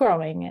 It's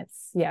growing.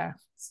 It's, yeah,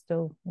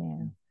 still,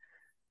 yeah.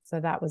 So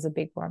that was a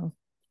big one.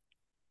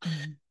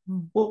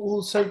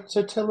 Well, so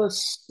tell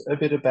us a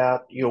bit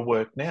about your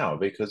work now,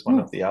 because one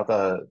of the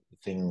other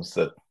things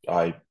that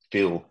I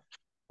feel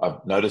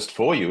I've noticed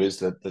for you is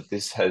that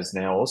this has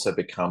now also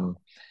become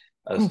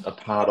a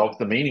part of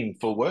the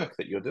meaningful work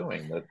that you're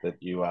doing, that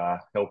you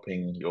are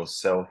helping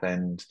yourself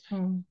and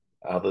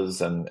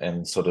others,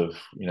 and sort of,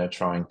 you know,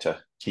 trying to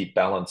keep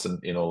balance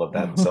in all of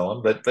that and so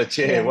on. But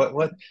yeah, Yeah.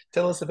 what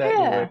tell us about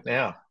your Yeah. work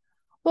now?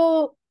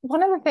 Well,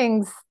 one of the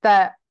things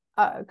that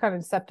kind of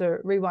just have to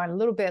rewind a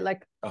little bit,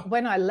 like Oh,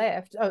 when I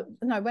left, oh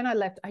no, when I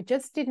left, I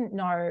just didn't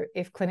know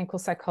if clinical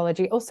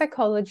psychology or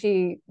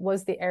psychology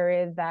was the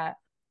area that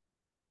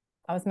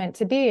I was meant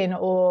to be in,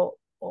 or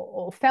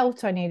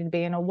felt I needed to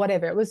be in, or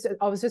whatever. It was,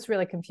 I was just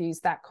really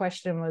confused. That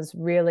question was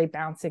really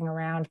bouncing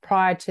around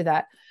prior to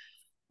that,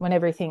 when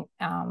everything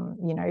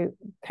you know,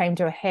 came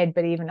to a head,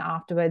 but even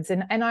afterwards.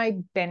 And I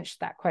benched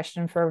that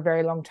question for a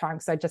very long time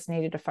because I just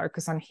needed to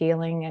focus on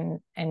healing.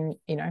 And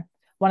you know,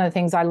 one of the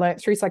things I learned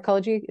through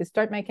psychology is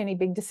don't make any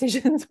big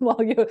decisions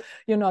while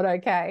you're not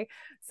okay.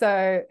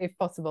 So if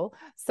possible.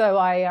 So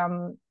I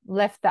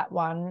left that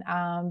one,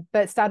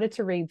 but started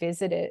to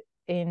revisit it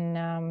in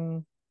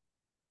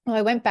well,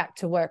 I went back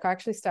to work. I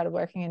actually started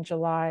working in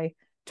July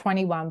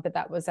 21, but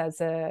that was as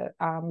a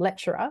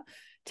lecturer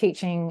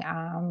teaching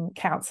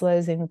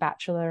counsellors in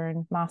bachelor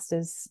and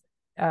masters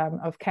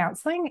of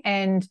counselling.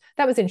 And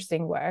that was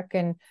interesting work.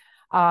 And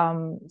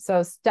So I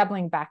was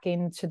dabbling back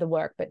into the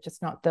work, but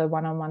just not the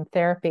one-on-one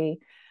therapy.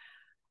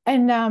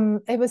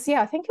 And it was,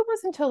 I think it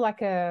was until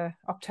like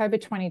October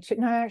 22,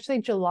 no,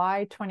 actually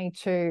July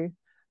 22,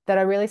 that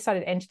I really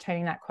started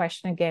entertaining that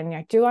question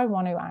again. Do I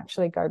want to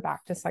actually go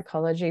back to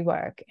psychology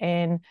work?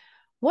 And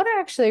what I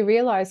actually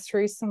realized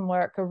through some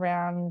work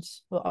around,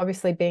 well,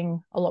 obviously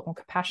being a lot more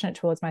compassionate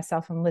towards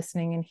myself and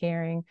listening and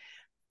hearing,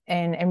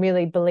 and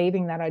really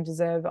believing that I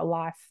deserve a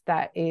life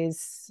that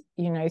is,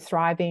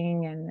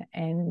 thriving,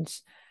 and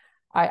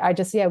I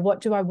just,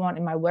 what do I want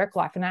in my work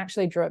life? And I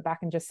actually drew it back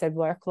and just said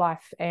work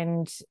life,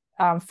 and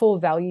 4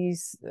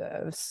 values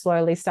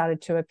slowly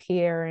started to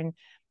appear.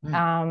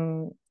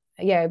 And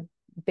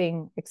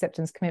being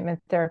acceptance, commitment,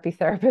 therapy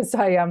therapist,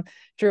 I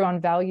drew on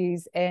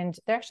values, and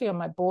they're actually on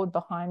my board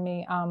behind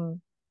me.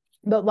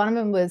 But one of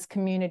them was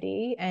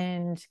community,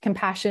 and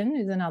compassion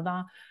is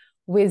another,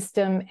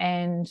 wisdom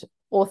and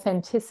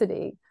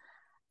authenticity.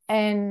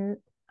 And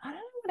I don't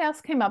know what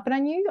else came up, but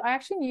I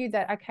actually knew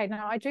that, okay,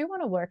 now I do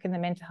want to work in the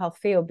mental health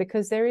field,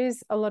 because there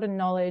is a lot of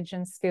knowledge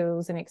and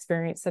skills and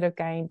experience that I've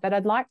gained that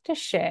I'd like to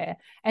share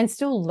and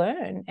still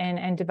learn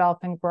and develop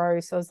and grow.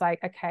 So I was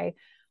like, okay,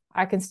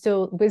 I can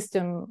still,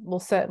 wisdom will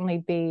certainly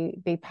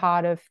be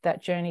part of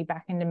that journey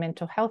back into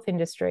mental health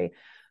industry,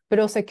 but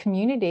also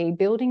community,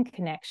 building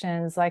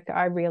connections, like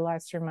I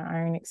realized through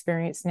my own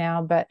experience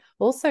now, but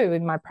also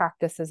in my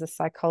practice as a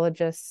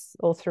psychologist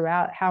all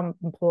throughout, how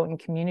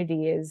important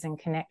community is and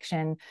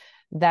connection,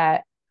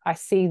 that I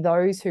see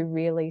those who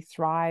really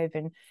thrive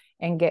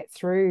and get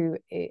through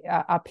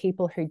are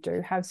people who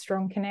do have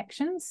strong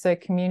connections. So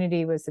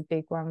community is a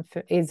big one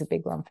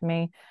for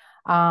me.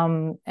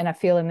 And I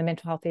feel in the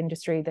mental health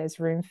industry, there's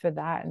room for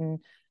that. And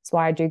that's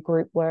why I do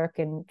group work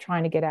and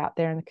trying to get out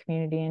there in the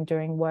community and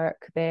doing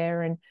work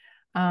there. And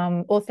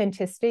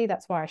authenticity,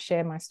 that's why I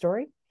share my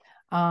story.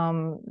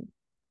 And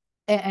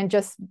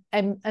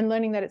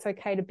learning that it's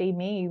okay to be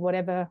me,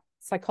 whatever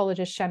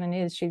psychologist Shannon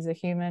is, she's a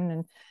human,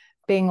 and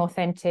being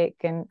authentic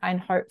and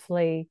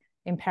hopefully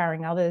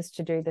empowering others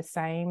to do the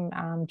same,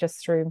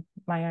 just through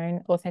my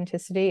own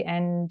authenticity.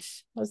 And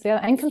what was the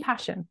other? And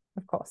compassion,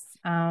 of course.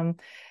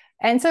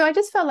 And so I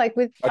just felt like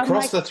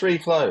across the three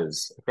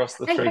flows.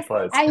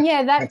 And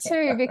that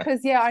too,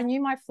 because I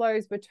knew my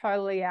flows were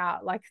totally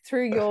out, like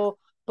through your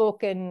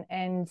book and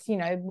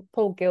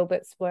Paul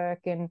Gilbert's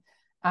work, and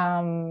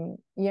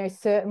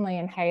certainly,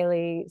 and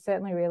Haley,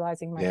 certainly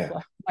realizing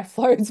my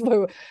flows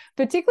were,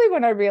 particularly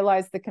when I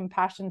realized the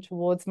compassion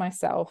towards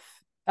myself,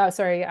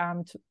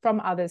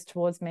 from others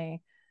towards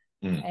me.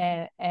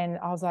 And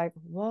I was like,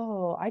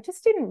 whoa, I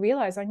just didn't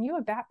realize I knew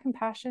about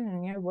compassion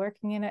and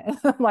working in it.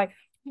 I'm like,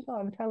 oh,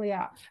 I'm totally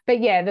out. But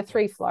the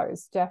 3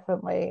 flows,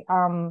 definitely.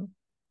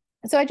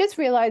 So I just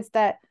realized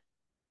that,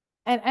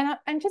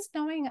 and just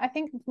knowing, I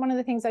think one of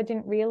the things I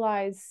didn't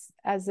realize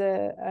as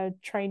a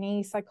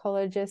trainee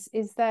psychologist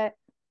is that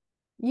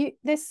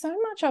there's so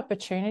much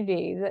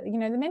opportunity, that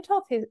the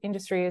mental health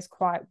industry is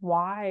quite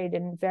wide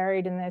and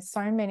varied, and there's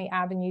so many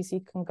avenues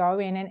you can go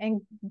in,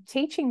 and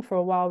teaching for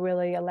a while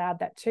really allowed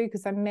that too,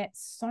 because I met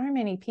so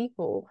many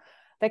people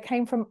that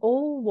came from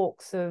all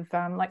walks of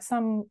like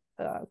some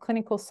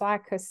clinical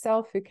psych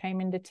herself who came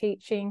into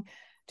teaching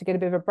to get a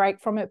bit of a break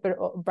from it, but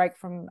a break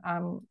from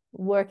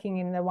working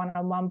in the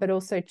one-on-one, but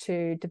also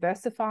to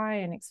diversify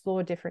and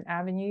explore different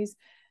avenues.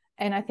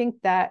 And I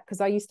think that, because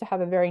I used to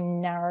have a very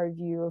narrow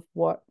view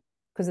of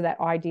because of that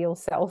ideal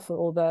self,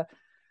 or the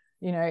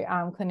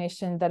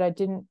clinician, that I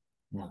didn't,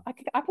 I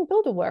can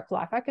build a work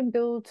life, I can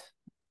build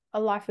a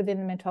life within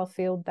the mental health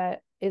field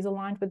that is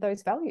aligned with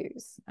those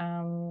values.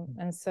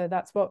 And so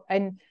that's what,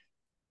 and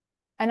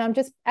I'm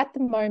just, at the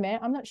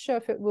moment, I'm not sure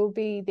if it will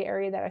be the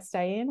area that I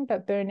stay in,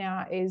 but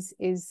burnout is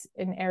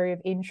an area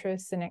of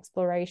interest and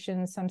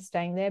exploration, so I'm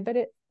staying there, but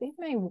it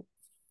may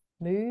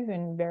move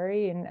and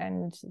vary,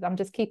 and I'm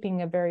just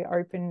keeping a very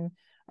open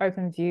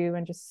view,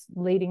 and just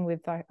leading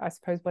with, I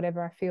suppose,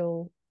 whatever I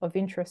feel of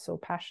interest or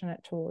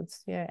passionate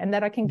towards, and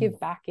that I can give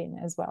back in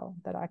as well,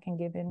 that I can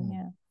give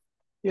in.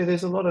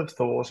 There's a lot of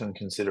thought and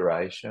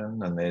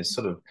consideration, and there's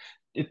sort of,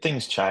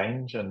 things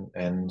change,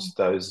 and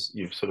those,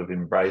 you've sort of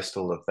embraced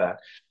all of that.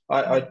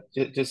 I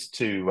just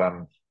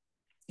to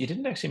you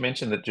didn't actually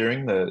mention that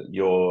during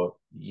your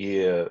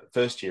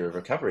first year of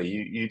recovery,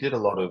 you did a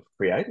lot of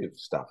creative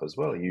stuff as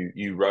well.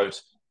 You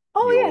wrote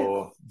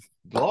your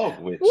blog,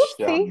 which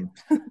the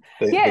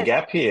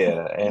gap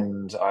here,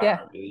 and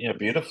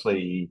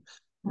beautifully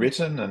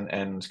written,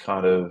 and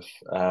kind of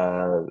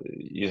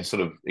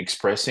sort of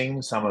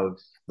expressing some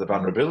of the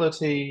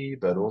vulnerability,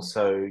 but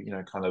also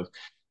kind of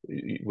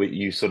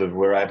you sort of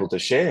were able to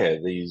share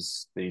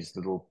these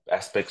little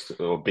aspects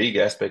or big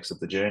aspects of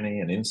the journey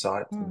and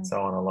insights and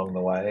so on along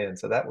the way, and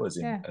so that was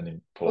an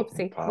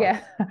important part.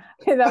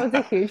 That was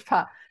a huge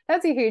part.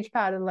 That's a huge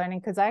part of learning,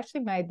 because I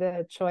actually made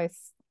the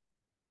choice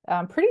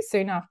pretty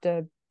soon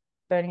after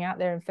burning out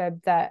there in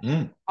Feb that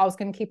I was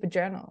going to keep a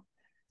journal.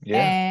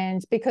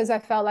 And because I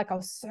felt like I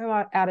was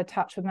so out of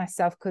touch with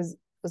myself, because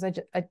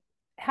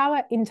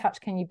how in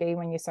touch can you be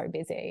when you're so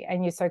busy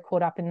and you're so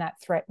caught up in that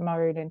threat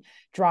mode and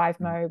drive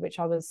mode, which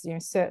I was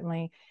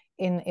certainly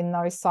in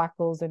those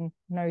cycles, and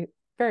no,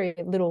 very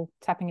little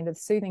tapping into the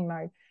soothing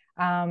mode.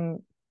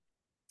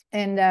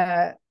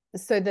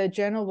 So the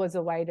journal was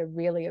a way to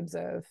really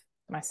observe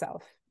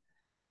myself.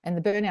 And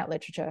the burnout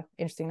literature,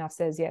 interesting enough,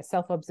 says, yeah,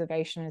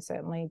 self-observation is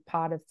certainly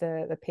part of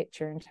the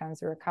picture in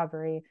terms of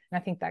recovery. And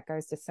I think that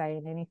goes to say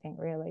in anything,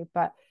 really.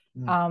 But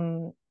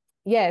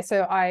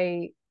so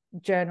I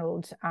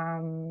journaled,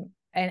 and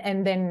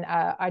then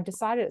I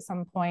decided at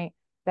some point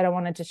that I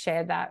wanted to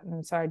share that.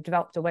 And so I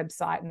developed a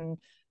website and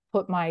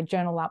put my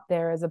journal up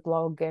there as a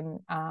blog, and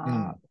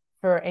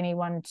for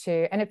anyone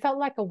to, and it felt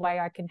like a way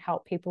I can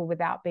help people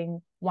without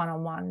being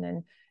one-on-one,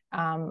 and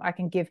I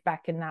can give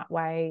back in that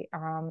way.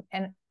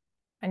 And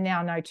I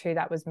now know too,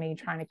 that was me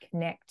trying to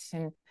connect,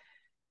 and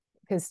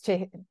because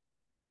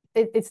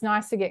it's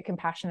nice to get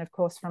compassion, of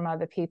course, from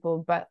other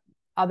people, but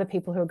other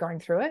people who are going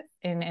through it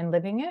and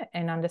living it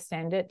and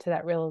understand it to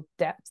that real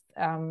depth,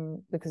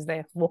 because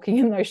they're walking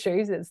in those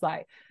shoes. It's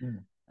like,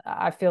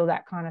 I feel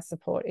that kind of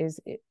support is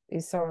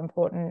so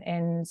important.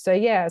 And so,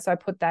 so I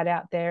put that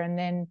out there, and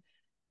then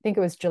I think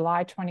it was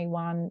July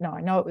 21. No, I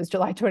know it was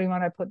July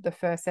 21. I put the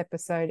first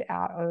episode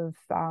out of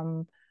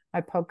my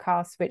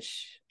podcast,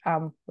 which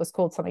was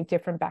called something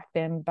different back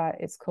then, but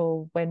it's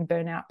called When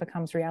Burnout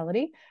Becomes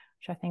Reality,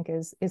 which I think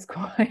is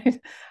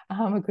quite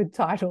a good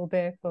title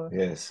there for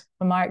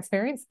my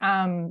experience.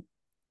 And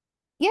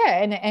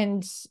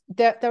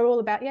they're all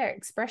about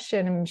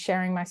expression and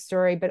sharing my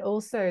story, but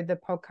also the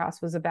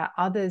podcast was about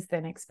others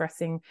then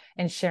expressing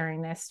and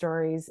sharing their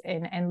stories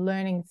and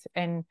learning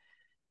and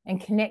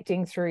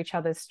connecting through each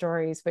other's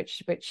stories,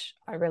 which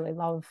I really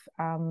love.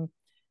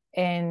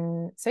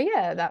 And so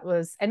that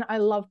was, and I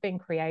love being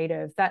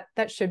creative.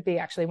 That should be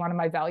actually one of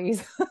my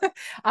values,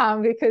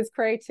 because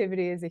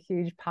creativity is a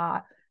huge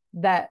part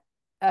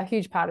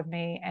of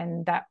me,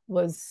 and that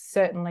was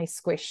certainly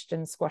squished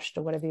and squashed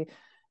or whatever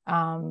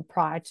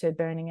prior to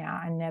burning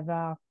out. I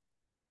never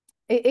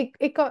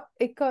it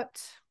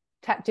got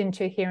tapped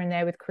into here and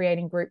there with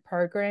creating group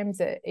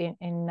programs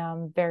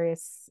in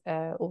various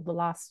or the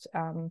last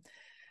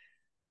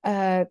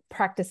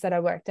practice that I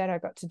worked at. I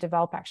got to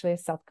develop actually a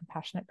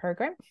self-compassionate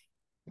program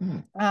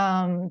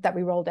that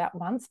we rolled out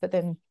once, but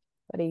then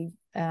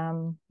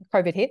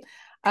COVID hit.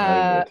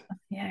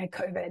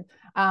 COVID.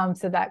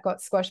 So that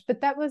got squashed,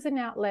 but that was an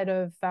outlet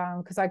of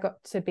because I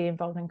got to be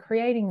involved in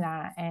creating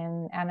that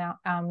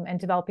and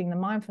developing the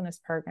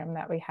mindfulness program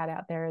that we had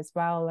out there as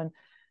well, and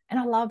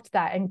I loved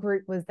that. And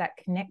group was that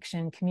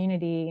connection,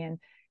 community,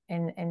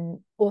 and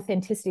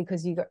authenticity,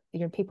 because you got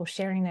people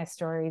sharing their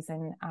stories,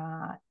 and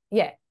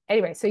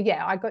anyway, so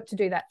I got to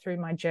do that through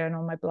my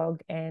journal, my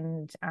blog,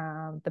 and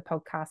the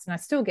podcast, and I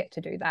still get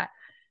to do that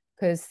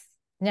because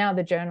now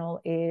the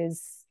journal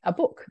is a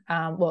book.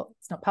 Well,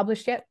 it's not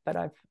published yet, but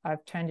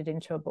I've turned it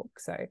into a book.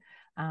 So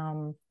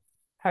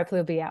hopefully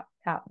it'll be out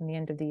in the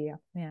end of the year.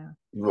 Yeah.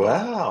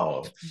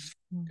 Wow.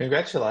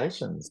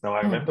 Congratulations. Now,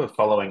 I remember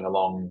following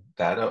along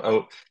that.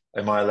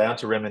 Am I allowed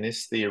to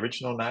reminisce the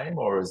original name,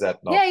 or is that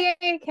not? Yeah,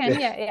 you can.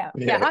 Yeah.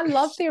 I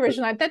love the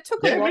original name. That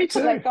took a lot to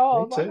let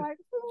go of. I'm like,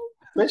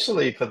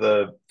 especially for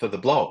the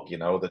blog,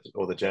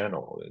 or the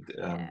journal.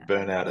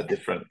 Burnout, a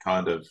different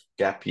kind of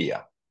gap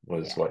year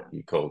was what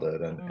you called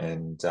it,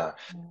 and I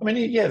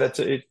mean, that's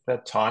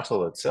that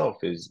title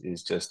itself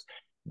is just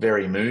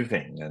very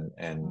moving,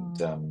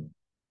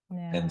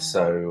 and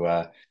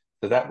so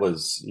that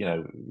was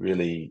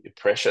really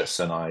precious,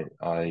 and I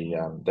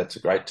that's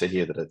great to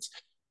hear that it's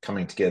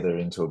coming together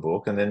into a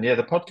book. And then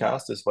the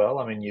podcast as well.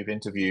 I mean, you've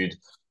interviewed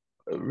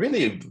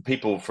really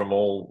people from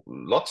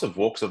lots of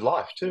walks of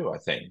life too. I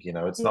think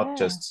it's not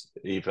just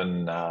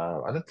even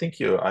I don't think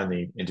you're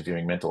only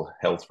interviewing mental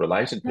health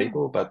related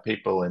people, but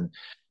people in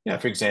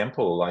for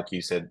example, like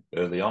you said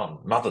early on,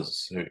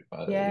 mothers who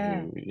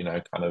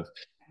kind of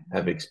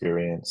have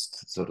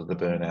experienced sort of the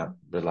burnout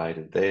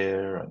related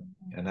there,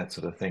 and that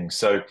sort of thing.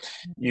 So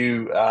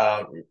you're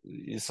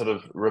sort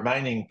of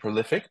remaining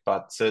prolific,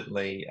 but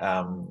certainly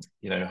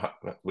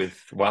with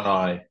one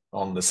eye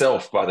on the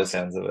self by the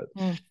sounds of it.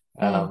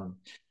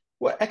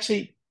 Well,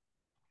 actually,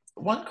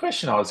 one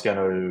question I was going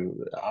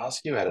to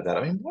ask you out of that,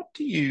 I mean, what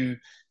do you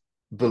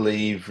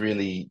believe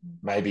really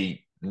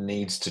maybe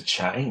needs to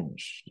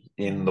change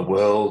in the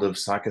world of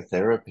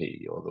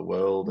psychotherapy or the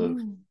world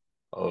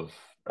of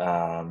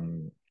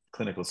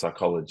clinical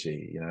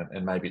psychology,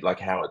 and maybe like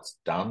how it's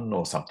done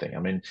or something? I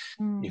mean,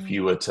 if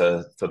you were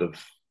to sort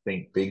of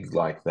think big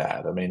like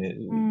that, I mean,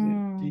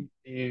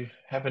 do you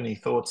have any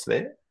thoughts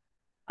there?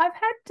 I've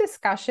had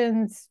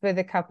discussions with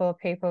a couple of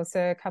people,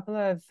 so a couple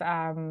of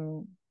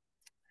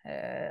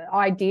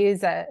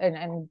ideas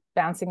and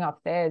bouncing off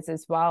theirs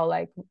as well.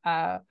 Like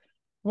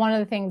one of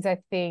the things I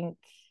think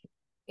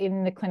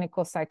in the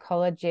clinical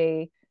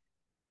psychology,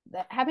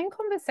 that having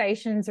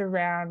conversations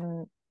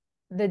around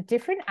the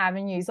different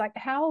avenues, like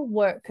how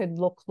work could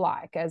look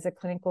like as a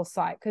clinical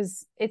psych,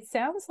 because it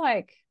sounds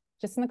like,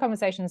 just in the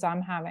conversations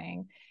I'm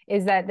having,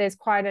 is that there's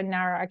quite a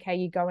narrow, okay,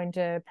 you go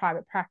into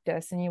private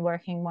practice and you're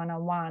working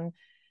one-on-one,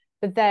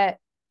 but that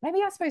maybe,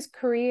 I suppose,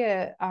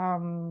 career, I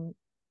don't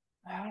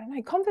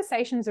know,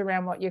 conversations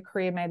around what your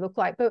career may look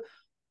like. But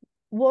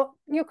what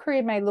your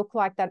career may look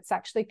like that's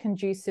actually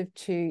conducive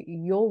to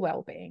your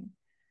well-being.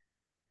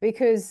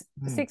 Because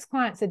 6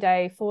 clients a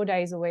day, 4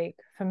 days a week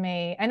for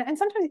me, and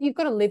sometimes you've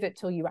got to live it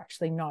till you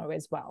actually know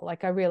as well.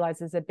 Like I realize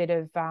there's a bit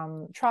of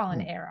trial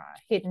and error,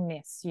 hit and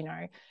miss,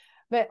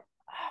 but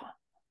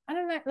I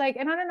don't know,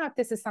 and I don't know if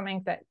this is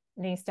something that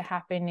needs to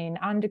happen in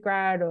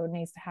undergrad or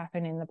needs to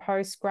happen in the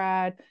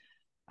postgrad,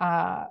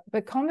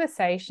 but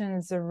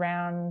conversations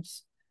around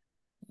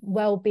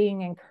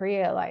well-being and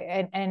career,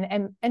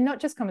 and not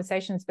just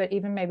conversations, but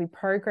even maybe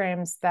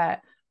programs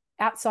that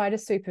outside of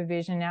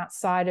supervision,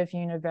 outside of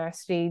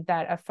university,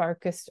 that are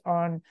focused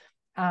on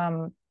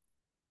on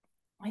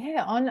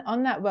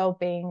that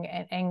well-being,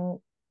 and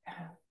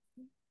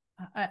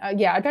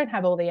I don't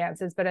have all the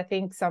answers, but I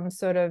think some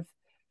sort of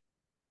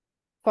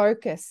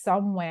focus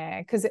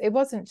somewhere, because it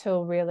wasn't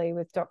till really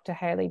with Dr.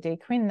 Hayley D.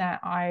 Quinn that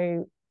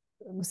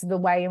was the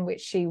way in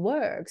which she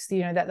works,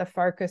 that the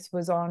focus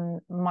was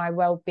on my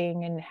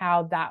well-being and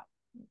how that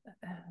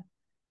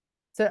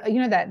so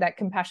that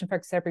compassion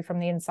focused therapy from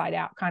the inside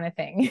out kind of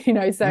thing,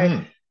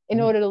 so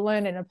in order to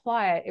learn and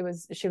apply it,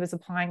 she was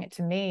applying it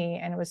to me,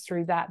 and it was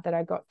through that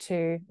I got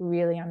to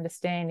really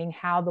understanding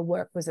how the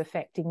work was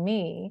affecting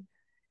me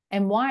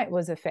and why it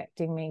was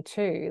affecting me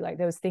too. Like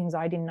there was things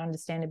I didn't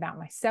understand about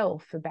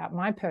myself, about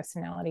my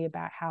personality,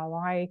 about how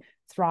I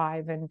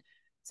thrive. And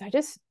so I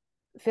just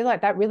feel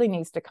like that really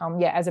needs to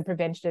come as a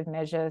preventative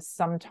measure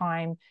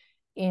sometime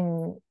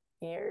in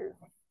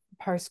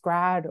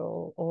post-grad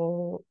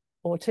or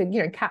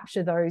to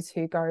capture those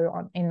who go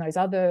on in those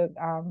other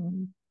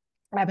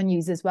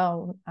avenues as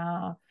well,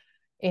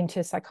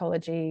 into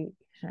psychology,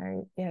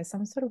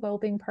 some sort of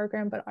wellbeing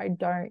program. But I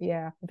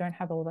don't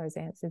have all those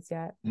answers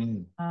yet.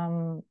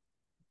 I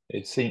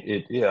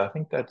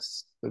think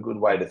that's a good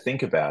way to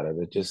think about it.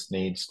 It just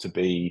needs to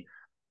be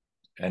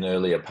an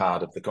earlier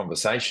part of the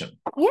conversation.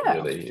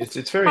 Really,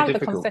 it's very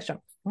difficult.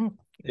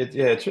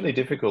 It's really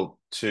difficult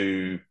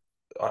to.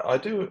 I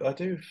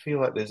do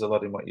feel like there's a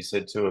lot in what you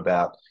said too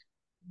about,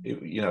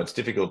 it's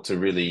difficult to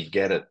really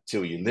get it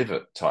till you live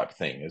it type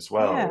thing as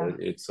well.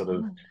 It's sort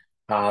of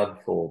hard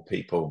for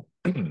people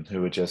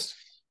who are just,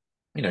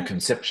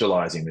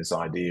 conceptualizing this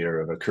idea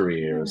of a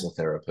career as a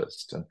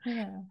therapist.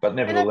 But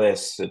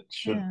nevertheless, it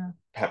should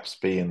perhaps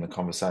be in the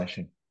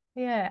conversation.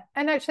 Yeah.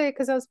 And actually,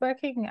 because I was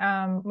working,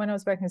 when I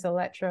was working as a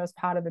lecturer, I was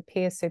part of a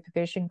peer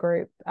supervision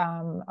group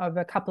of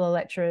a couple of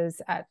lecturers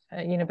at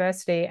a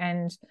university,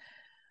 and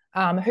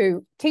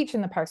who teach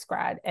in the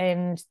postgrad.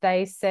 And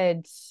they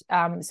said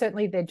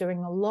certainly they're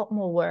doing a lot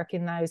more work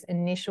in those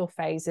initial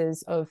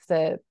phases of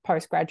the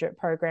postgraduate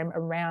program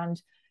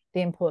around the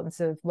importance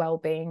of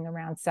well-being,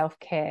 around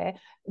self-care,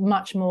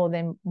 much more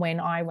than when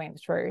I went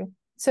through.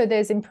 So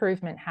there's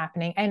improvement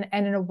happening, and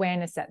an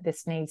awareness that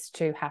this needs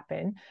to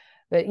happen.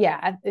 But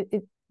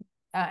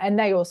and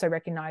they also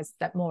recognize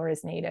that more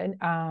is needed.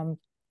 And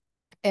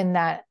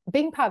that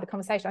being part of the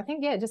conversation, I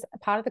think, just a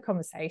part of the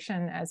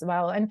conversation as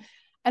well. And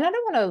I don't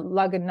want to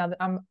lug another,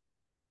 I'm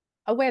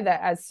aware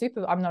that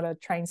I'm not a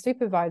trained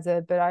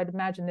supervisor, but I'd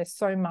imagine there's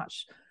so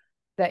much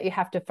that you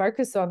have to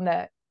focus on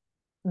that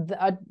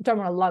I don't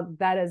want to lug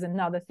that as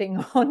another thing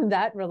on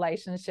that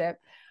relationship.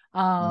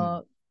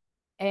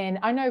 And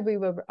I know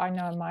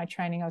in my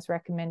training, I was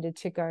recommended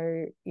to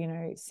go,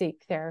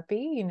 seek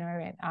therapy,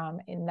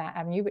 in that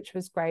avenue, which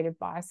was great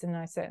advice. And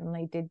I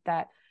certainly did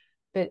that.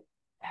 But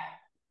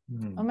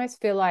I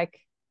almost feel like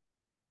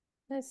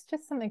there's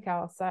just something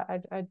else.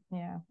 I don't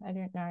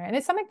know. And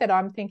it's something that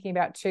I'm thinking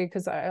about too,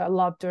 because I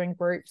love doing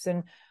groups,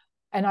 and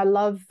I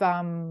love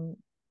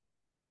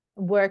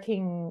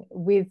working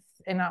with,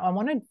 and I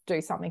want to do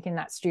something in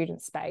that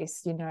student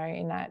space, in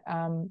that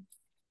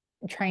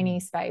trainee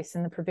space,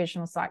 in the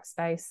provisional psych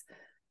space,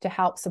 to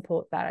help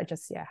support that. I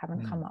just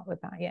haven't come up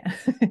with that yet.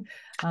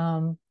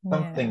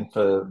 Something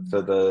for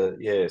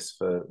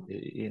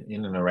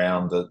in and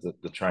around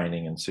the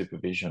training and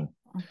supervision,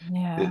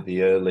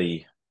 the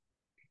early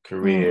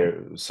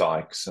career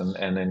psychs,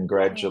 and then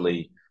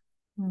gradually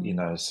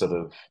sort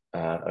of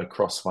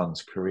across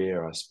one's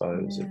career, I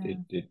suppose.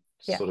 It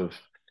sort of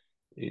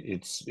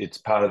it's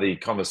part of the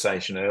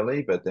conversation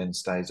early, but then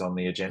stays on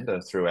the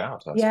agenda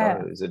throughout, I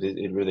suppose.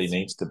 It really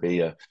needs to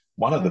be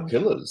one of the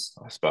pillars,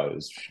 I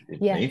suppose. It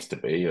needs to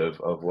be of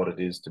what it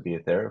is to be a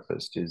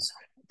therapist, is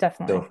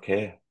definitely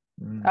self-care.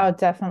 Oh,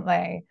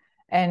 definitely.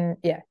 And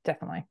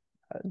definitely.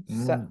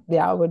 So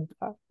I would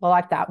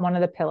like that, one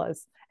of the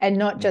pillars, and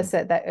not just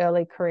at that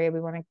early career we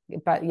want to,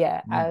 but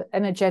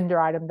an agenda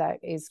item that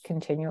is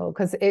continual,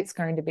 because it's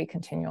going to be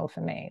continual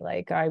for me.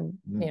 Like I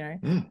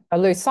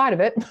lose sight of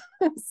it.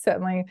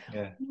 Certainly.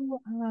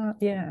 Go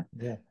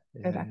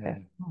back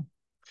there.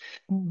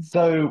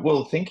 So,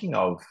 well, thinking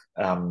of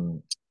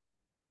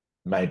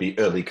maybe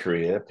early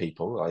career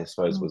people, I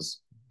suppose, was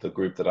the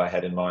group that I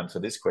had in mind for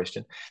this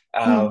question,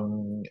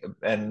 and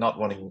not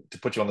wanting to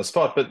put you on the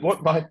spot, but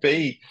what might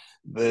be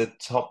the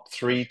top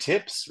 3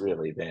 tips,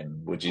 really,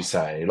 then, would you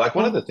say? Like,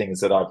 one of the things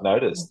that I've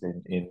noticed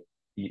in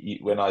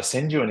when I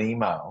send you an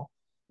email,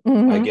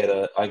 I get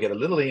a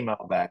little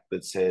email back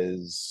that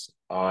says,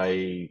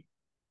 I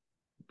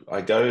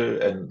I go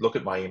and look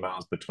at my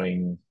emails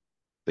between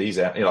these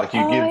out, like you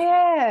Oh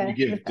yeah.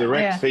 give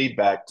direct Yeah.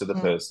 feedback to the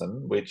Mm,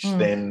 person, which mm,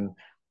 then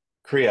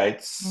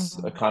creates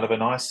a mm, kind of a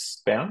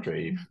nice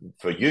boundary mm,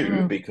 for you,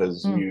 mm,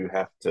 because mm, you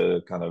have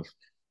to kind of,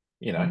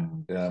 you know,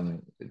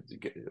 mm,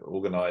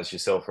 organize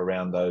yourself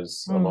around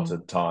those mm,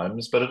 allotted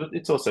times. But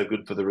it's also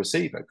good for the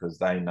receiver, because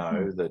they mm.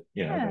 know that,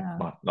 they Yeah.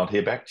 might not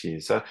hear back to you.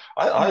 So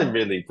I Yeah.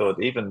 really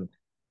thought even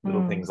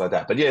little Mm, things like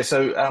that. But yeah,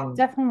 so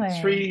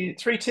definitely.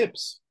 three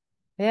tips.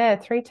 Yeah,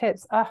 three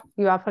tips. Oh,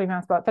 you are putting me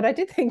on the spot. But I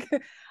did think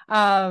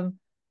I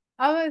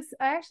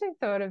actually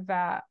thought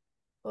about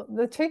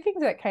the two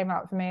things that came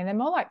up for me, and they're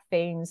more like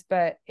themes,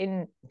 but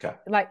in Okay.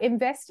 like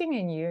investing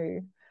in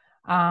you.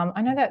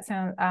 I know that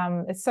sounds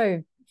it's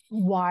so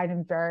wide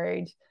and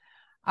varied,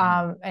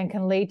 and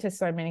can lead to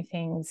so many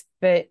things,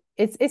 but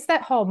it's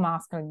that whole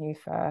mask on you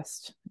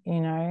first,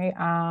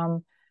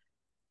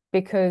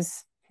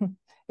 because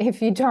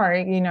if you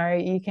don't,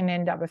 you can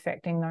end up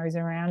affecting those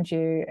around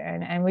you.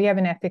 And we have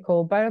an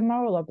ethical but a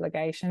moral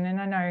obligation. And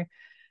I know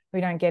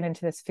we don't get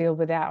into this field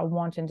without a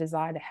want and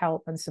desire to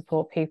help and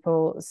support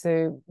people.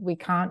 So we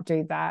can't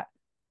do that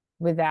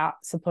without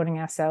supporting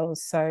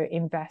ourselves. So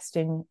invest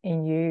in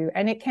you.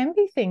 And it can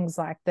be things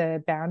like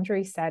the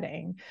boundary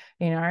setting,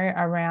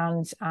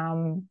 around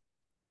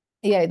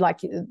like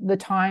the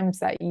times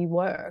that you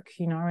work,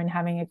 and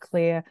having a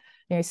clear,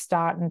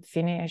 start and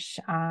finish.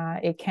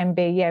 It can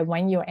be,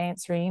 when you're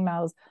answering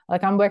emails,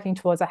 like I'm working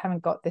towards, I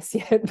haven't got this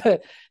yet,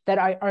 but that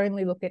I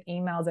only look at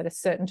emails at a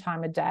certain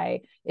time of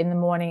day, in the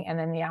morning and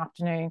then the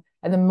afternoon.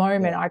 At the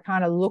moment, I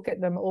kind of look at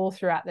them all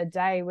throughout the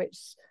day,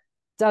 which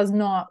does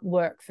not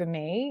work for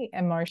me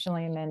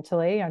emotionally and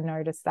mentally. I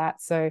noticed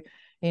that. So,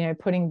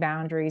 putting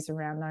boundaries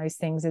around those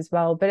things as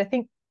well. But I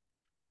think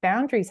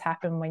boundaries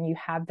happen when you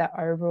have that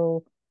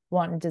overall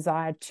want and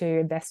desire to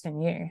invest in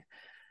you.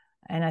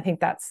 And I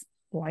think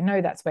I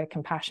know that's where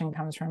compassion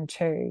comes from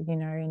too,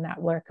 in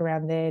that work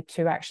around there,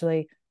 to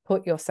actually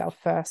put yourself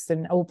first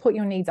or put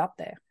your needs up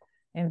there,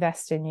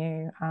 invest in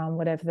you,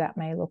 whatever that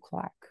may look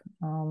like.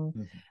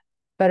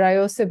 But I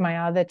also,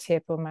 my other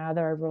tip or my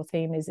other overall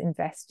theme is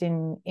invest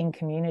in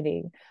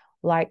community,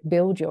 like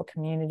build your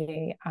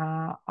community.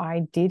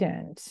 I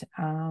didn't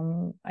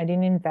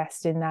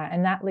invest in that,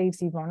 and that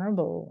leaves you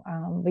vulnerable.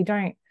 We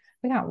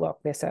can't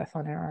walk this earth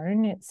on our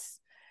own.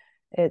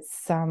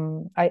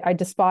 I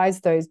despise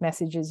those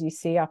messages you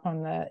see up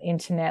on the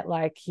internet,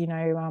 like,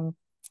 can't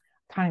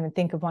even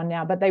think of one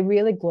now, but they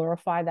really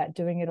glorify that,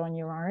 doing it on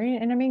your own.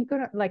 And I mean,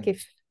 good, like,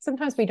 if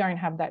sometimes we don't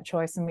have that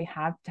choice and we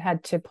have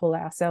had to pull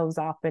ourselves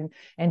up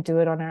and do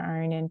it on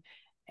our own.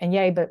 And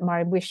yeah, but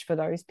my wish for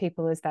those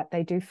people is that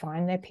they do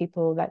find their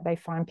people, that they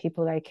find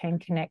people they can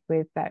connect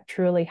with, that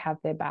truly have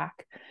their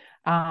back,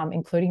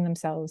 including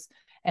themselves.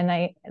 And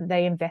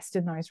they invest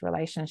in those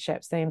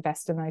relationships, they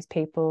invest in those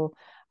people,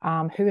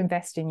 who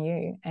invest in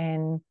you,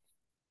 and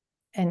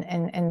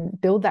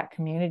build that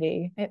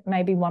community. It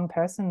may be one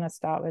person to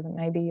start with, it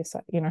may be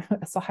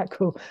a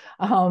cycle,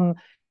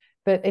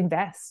 but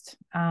invest,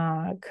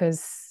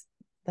 because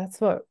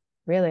that's what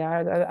really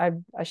I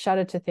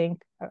shudder to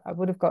think I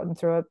would have gotten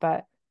through it,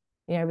 but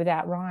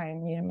without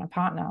Ryan, my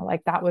partner,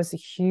 like, that was a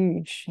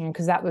huge,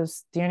 because that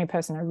was the only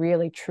person I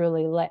really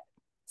truly let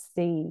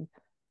see,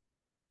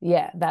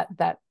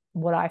 that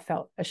what I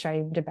felt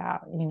ashamed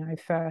about,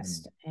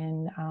 first.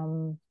 And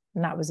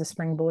that was a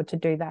springboard to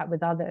do that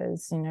with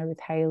others, with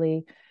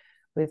Haley,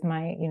 with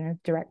my,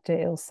 director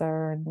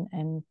Ilsa,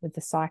 and with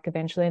the psych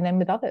eventually, and then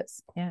with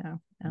others. Yeah.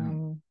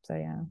 So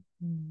yeah.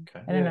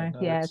 Okay. I don't know.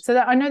 No, yeah. So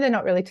I know they're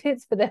not really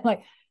tips, but they're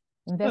like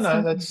no,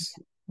 investing.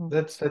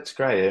 that's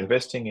great.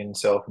 Investing in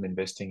self and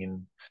investing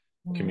in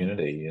Mm.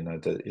 community,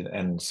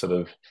 and sort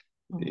of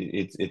Mm.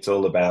 it's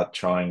all about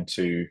trying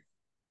to,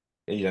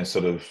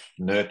 sort of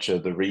nurture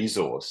the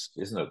resource,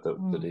 isn't it? That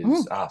Mm.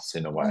 is Mm. us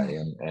in a way,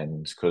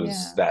 and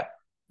because Yeah. that,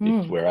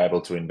 if Mm. we're able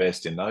to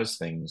invest in those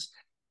things,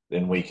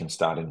 then we can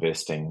start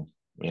investing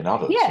in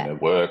others, Yeah.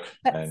 work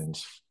That's and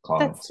that's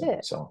clients and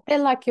it. so on. They're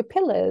like your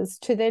pillars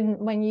to then,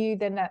 when you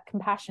then that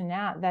compassion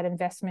out, that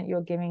investment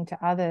you're giving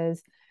to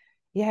others.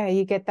 Yeah,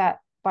 you get that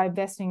by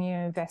investing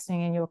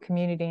in your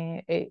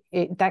community.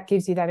 It that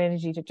gives you that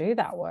energy to do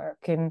that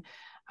work. And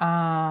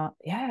I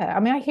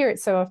mean, I hear it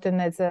so often.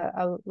 There's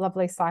a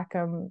lovely psych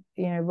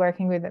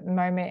working with at the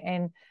moment,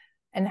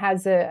 and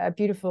has a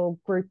beautiful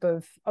group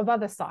of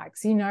other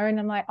psychs, and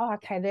I'm like, oh,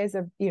 okay, there's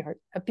a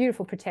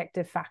beautiful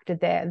protective factor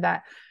there,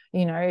 that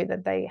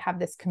that they have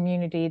this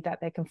community that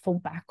they can fall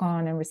back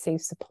on and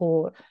receive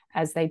support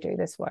as they do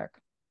this work.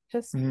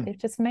 It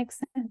just makes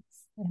sense.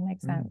 It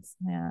makes sense.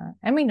 Yeah.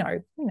 And we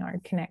know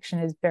connection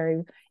is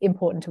very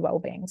important to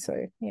well-being.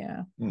 So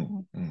yeah.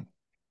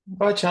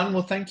 All right, Chan.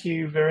 Well, thank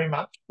you very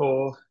much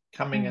for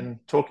coming and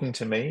talking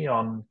to me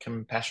on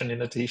compassion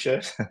in a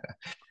t-shirt.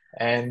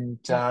 And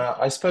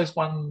I suppose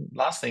one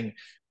last thing,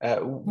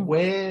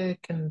 where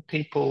can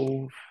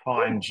people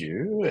find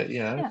you?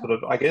 Yeah. Sort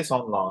of, I guess,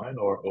 online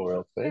or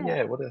elsewhere. Yeah.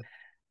 Yeah. What a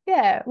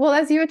Yeah. Well,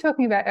 as you were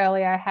talking about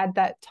earlier, I had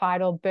that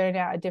title,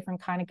 Burnout, a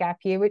Different Kind of Gap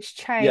Year, which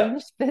Yeah.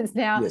 changed. There's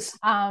now, Yes.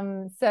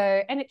 and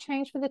it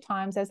changed for the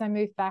times. As I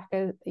moved back,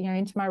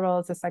 into my role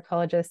as a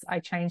psychologist,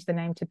 I changed the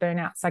name to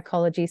Burnout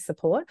Psychology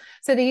Support.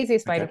 So the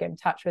easiest way to get in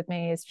touch with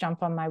me is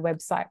jump on my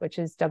website, which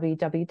is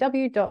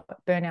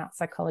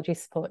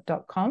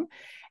www.burnoutspsychologysupport.com.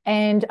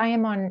 And I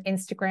am on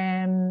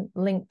Instagram,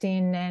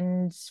 LinkedIn,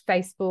 and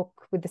Facebook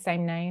with the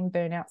same name,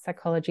 Burnout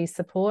Psychology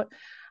Support.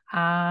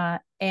 And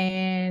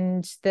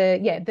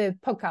the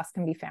podcast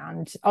can be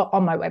found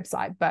on my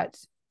website, but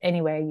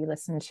anywhere you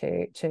listen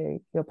to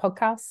your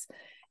podcasts.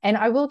 And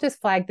I will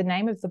just flag the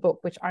name of the book,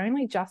 which I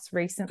only just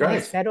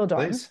recently settled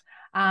on.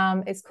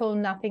 It's called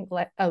Nothing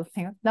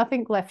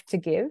Left to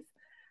Give,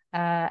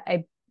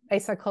 a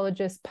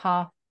psychologist's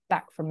path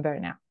back from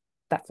burnout.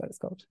 That's what it's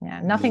called.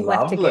 Yeah, nothing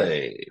left to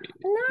give.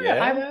 No,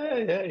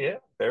 yeah.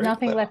 Very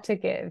nothing clever. left to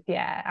give.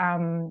 Yeah.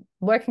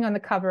 Working on the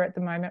cover at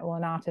the moment, or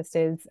an artist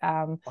is.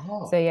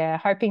 So yeah,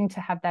 hoping to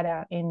have that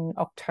out in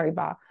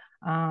October.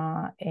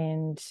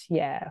 And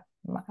yeah,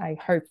 I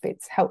hope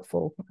it's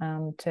helpful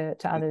to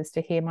others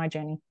to hear my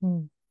journey.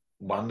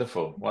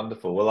 Wonderful.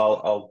 Well,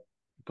 I'll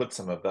put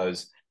some of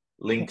those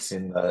links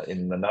in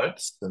the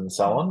notes and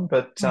so on.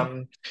 But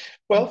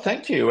well,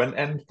 thank you,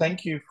 and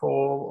thank you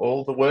for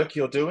all the work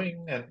you're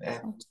doing,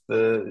 and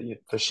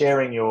for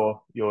sharing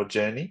your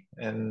journey.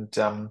 And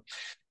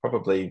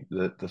probably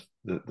the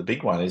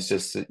big one is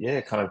just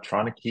kind of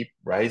trying to keep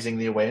raising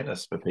the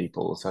awareness for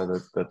people so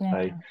that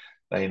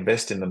they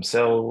invest in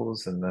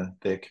themselves and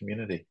their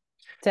community.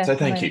 Definitely. So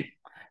thank you.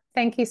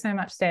 Thank you so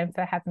much, Stan,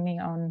 for having me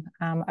on.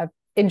 I've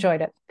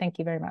enjoyed it. Thank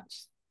you very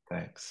much.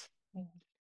 Thanks.